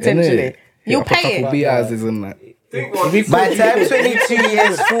freedom potentially. You'll pay it. B-houses and that. Think about it. by the time 22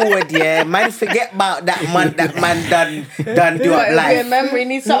 years forward, yeah, man, forget about that man done do But up it'll be a life. memory. You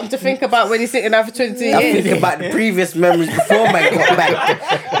need something to think about when you're sitting there for 22 I years. think about the previous memories before man got back.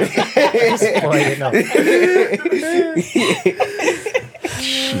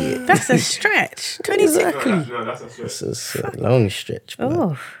 That's a stretch. 22. No, that's a stretch. It's a long stretch. Man.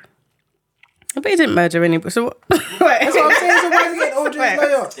 Oh. I bet he didn't murder anybody. So what? That's That's what I'm saying. So why is he getting OJ's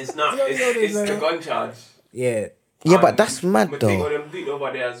lawyer? It's not. It's the gun charge. Yeah. Yeah, but that's mad We take all though. them beat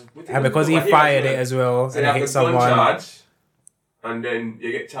over there as- we take And all them because he over here fired it as well, So and they it have hit the gun someone. charge, and then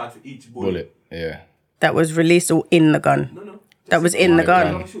you get charged for each bullet. Bullet. Yeah. That was released or in the gun. No. That was in the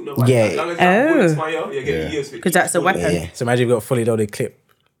gun. Don't shoot nobody. Yeah. As long as you have Oh. bullets fire, you get Yeah. years for Because each that's a bullet. weapon. Yeah. So imagine you've got a fully loaded clip.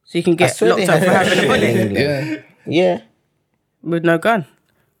 So you can get swear locked they up for have having a it. bullet Yeah. Yeah. with no gun.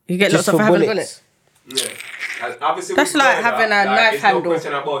 You get Just locked up for having a bullet. bullets. Yeah. And obviously That's with like murder, having a knife there's handle. No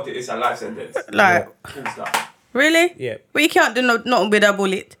question about it. It's a life sentence. Like, Full stop. really? Yeah. But you can't do nothing with a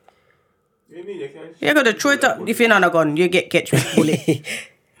bullet. What do you mean you can't? You gotta throw it up. If you're not a gun, you get with bullet.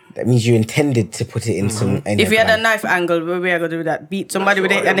 That means you intended to put it in some. in If you had a gun. knife angle, what are we gonna do with that? Beat somebody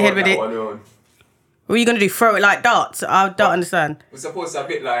with it and the head with it? What are you gonna do? Throw it like darts? I don't understand. We're supposed to a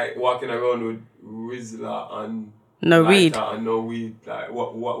bit like walking around with Rizla and No weed. lighter and no weed. Like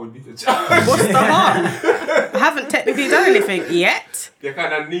what would be the challenge? What's the harm? I haven't technically done anything yet. You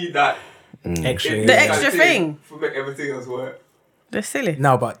kind of need that Extra. The yeah. extra thing. to make everything else work. They're silly.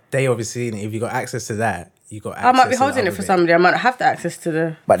 No, but they obviously, if you got access to that, you got access I might be to the holding it other for bit. somebody. I might not have the access to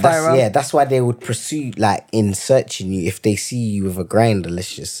the But firearm. that's why they would pursue, like, in searching you. If they see you with a grinder,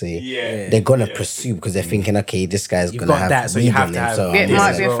 let's just say, Yeah. they're gonna pursue because they're thinking, okay, this guy's You've gonna got have that, so you weed have on to him, have so It this might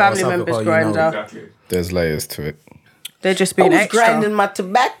as be a well, or family something, member's or you know. grinder. Exactly. There's layers to it. They're just I being was extra. grinding my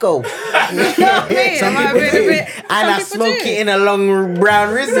tobacco. You know what I mean? Am I being a bit- And I some people smoke do. it in a long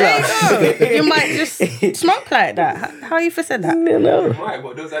brown There Rizla. you go. You might just smoke like that. How you for said that? Right,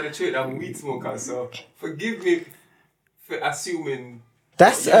 but those are the traits of weed smokers. So forgive me for assuming.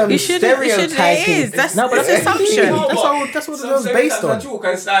 That's You shouldn't. It stereotyping. is. That's No, but that's assumption. No, That's what it some was based stereotypes are on. true,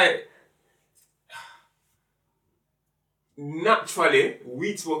 'cause it's like naturally,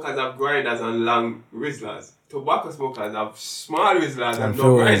 weed smokers have grinders and long Rizlas. Tobacco smokers have small Rizlas and no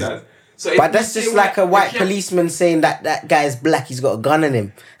filters. grinders. So if But you that's say just we- like a we white can't- policeman saying that guy's black, he's got a gun on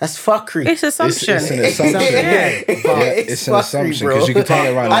him. That's fuckery. It's assumption. It's an assumption. Yeah. It's an assumption because you can turn it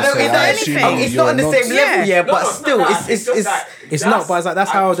around I and don't, say, it's I not assume anything. it's you're not on the not- same level, Yeah. yeah, No, but no, still, no, it's just like, It's not, but it's like, that's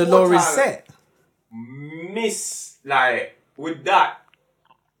how the law is set. Like with that,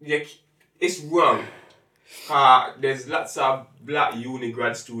 it's wrong. There's lots of black uni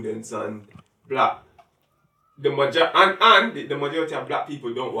grad students and black. The majority of black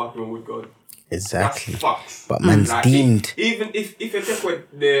people don't walk around with guns. exactly. That's facts. But man's Like, deemed. Even if you take with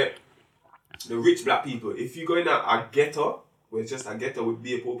the rich black people, if you go in a ghetto, where it's just a ghetto with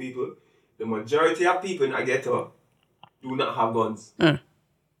be poor people, the majority of people in a ghetto do not have guns.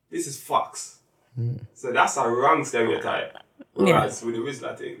 This is facts. So that's a wrong stereotype. Whereas with the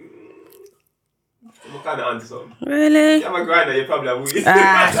Rizla thing, I'm kind of onto something. Really? I'm a grinder, you probably have weed.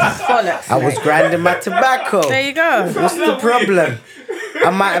 Bollocks. I was grinding my tobacco. There you go. What's the problem? I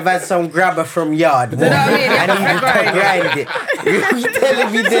might have had some grabber from yard. You know what I mean? I need to grind it. You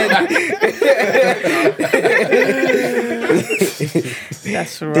telling me then?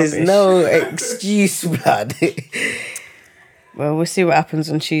 That's rubbish. There's no excuse, blood. Well, we'll see what happens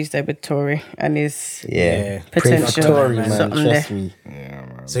on Tuesday with Tory and his Yeah, potential. Tory, man. something Trust there. me.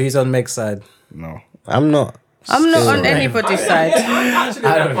 So he's on Meg's side. No. I'm not. I'm not on Still. anybody's side. Actually,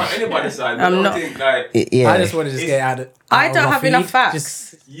 not on anybody's side. I'm I'm not- not. Think, like, Yeah. I just want to just get out of. I out don't of have my enough feed. facts.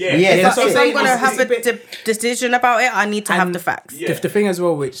 Just, yeah, Yeah, If that's I'm what I'm saying. going to It's have a a bit- decision about it, I need to have And the facts. Yeah. the thing as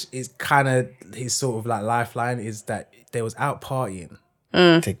well, which is kind of his sort of like lifeline, is that they was out partying.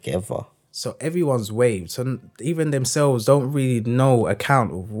 Together. So everyone's waved. So even themselves don't really know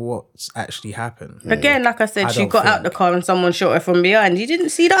account of what's actually happened. Again, like I said, I she don't got out think. the car and someone shot her from behind. You didn't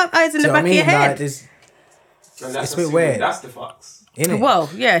see the eyes in Do the you know back what I of your mean? Like, head. there's, and that's it's a bit assuming weird. That's the facts. innit? Well,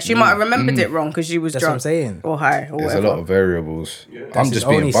 yeah, she might have remembered it wrong because she was That's what I'm drunk saying. or high or There's whatever. a lot of variables. That's I'm his just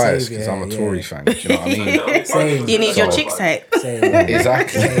being only biased saviour, because I'm a yeah. Tory fan. Do you know what I mean? Same. You need your So- chicks tape. Same.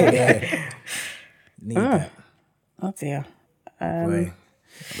 Exactly. Yeah. Need that. Oh dear. Boy.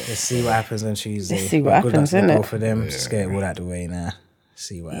 Let's see what happens on Tuesday. Let's see what But good happens, luck to innit? both of them. Just get it all out the way now.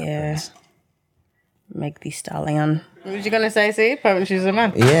 See what Yeah. happens. Meg the Stallion. What was you gonna say? See, apparently she's a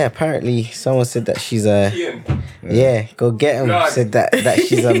man. Yeah, apparently someone said that she's a. Ian, Yeah, go get him. Blood. Said that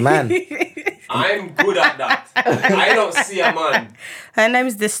she's a man. I'm good at that. I don't see a man. Her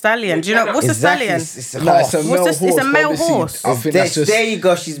name's the Stallion. Do you know what's Exactly. a stallion? It's a No, horse. it's a What's male this? It's a horse, male obviously. horse. I think that's just There you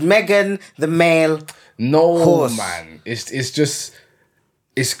go. She's Megan, the male. no horse. man. It's just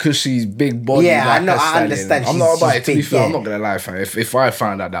it's because she's big body. Yeah, I like know, a I stallion. understand I'm not she's about it. To be big, fair, I'm yeah. not gonna lie, fam. If I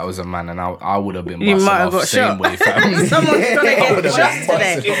found out that was a man, and I would have been You busted might have off got same shot. way, fam. Someone's gonna get shot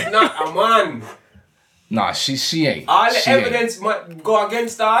today. It's not a man. Nah, she ain't. All the She ain't. evidence might go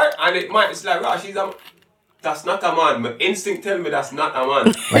against her, and it's like, right, she's a. That's not a man. My instinct tell me that's not a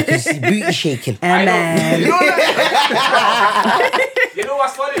man. Like you see booty shaking. I know. man. You know that? You know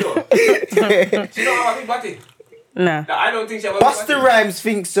what's funny though? She don't have a big body. No. Like, I don't think she have a big Buster body. Rhymes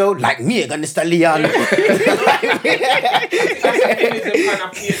think so. Like me, I got the stallion. That's the thing is them kind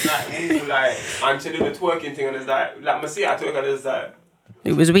of paint like move like, and she do the twerking thing, and it's like I see her twerk, and it's like.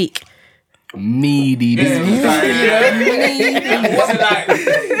 It was weak. Meaty. Yeah, it was like, it wasn't like,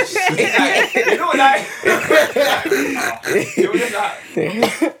 you know, like, it was just like,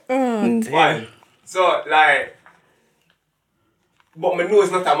 why? So, like, but my know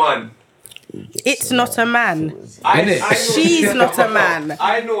it's not a man. It's not a man. I know She's not a man.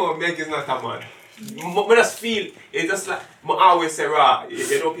 I know Meg is not a man. I just feel, it's just like, I always say, right,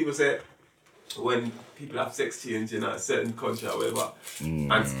 you know, people say, when people have sex change in a certain country or whatever,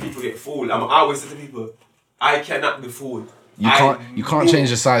 and people get fooled, I always say to people, I cannot be fooled. You can't change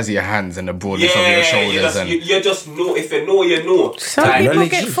the size of your hands and the broadness of your shoulders you just know. If you know, you know. Some Like, people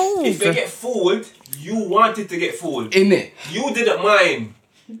knowledge. get fooled. if you get fooled, you wanted to get fooled. in it. You didn't mind.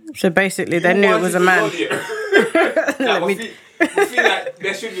 So basically, they You knew it wanted was a to man. go there. Like, we feel like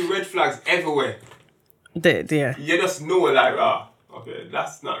there should be red flags everywhere. Yeah. You just know, like, okay,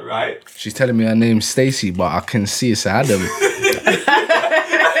 that's not right. She's telling me her name's Stacy, but I can see it's Adam.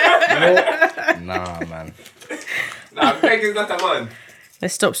 Nah, man. Nah, Meg is not a man.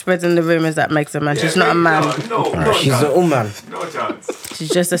 Let's stop spreading the rumours that Meg's a man. She's not a man. No, She's an woman. No chance. She's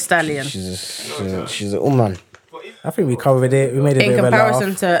just a stallion. She's a woman. I think we covered it. We made a In bit of a comparison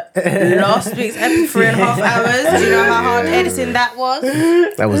laugh. to last week's episode, 3.5 hours. Do you know how hard editing that was?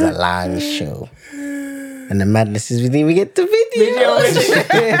 That was a long show. And the madness is we didn't even get the video.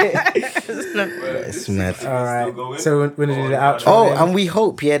 It's mad. All right. So we're gonna do the outro. Oh, then. and we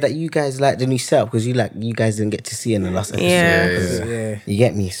hope that you guys like the new setup because you guys didn't get to see in the last episode. Yeah. You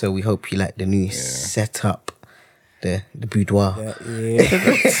get me? So we hope you like the new setup, the boudoir. That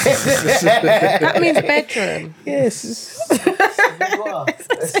means bedroom. Yes.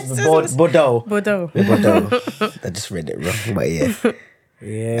 Bordeaux. Bordeaux. I just read it wrong, but yeah.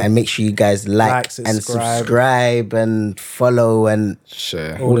 Yeah. And make sure you guys like and subscribe and follow and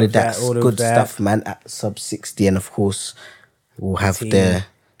Share. all of that all of good that. stuff, man. At sub 60, and of course we'll have the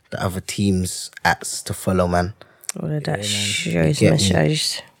other teams ats to follow, man. All of that shows, Get me.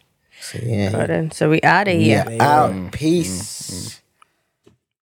 shows. So yeah, Right then. So we out of here. out. Peace.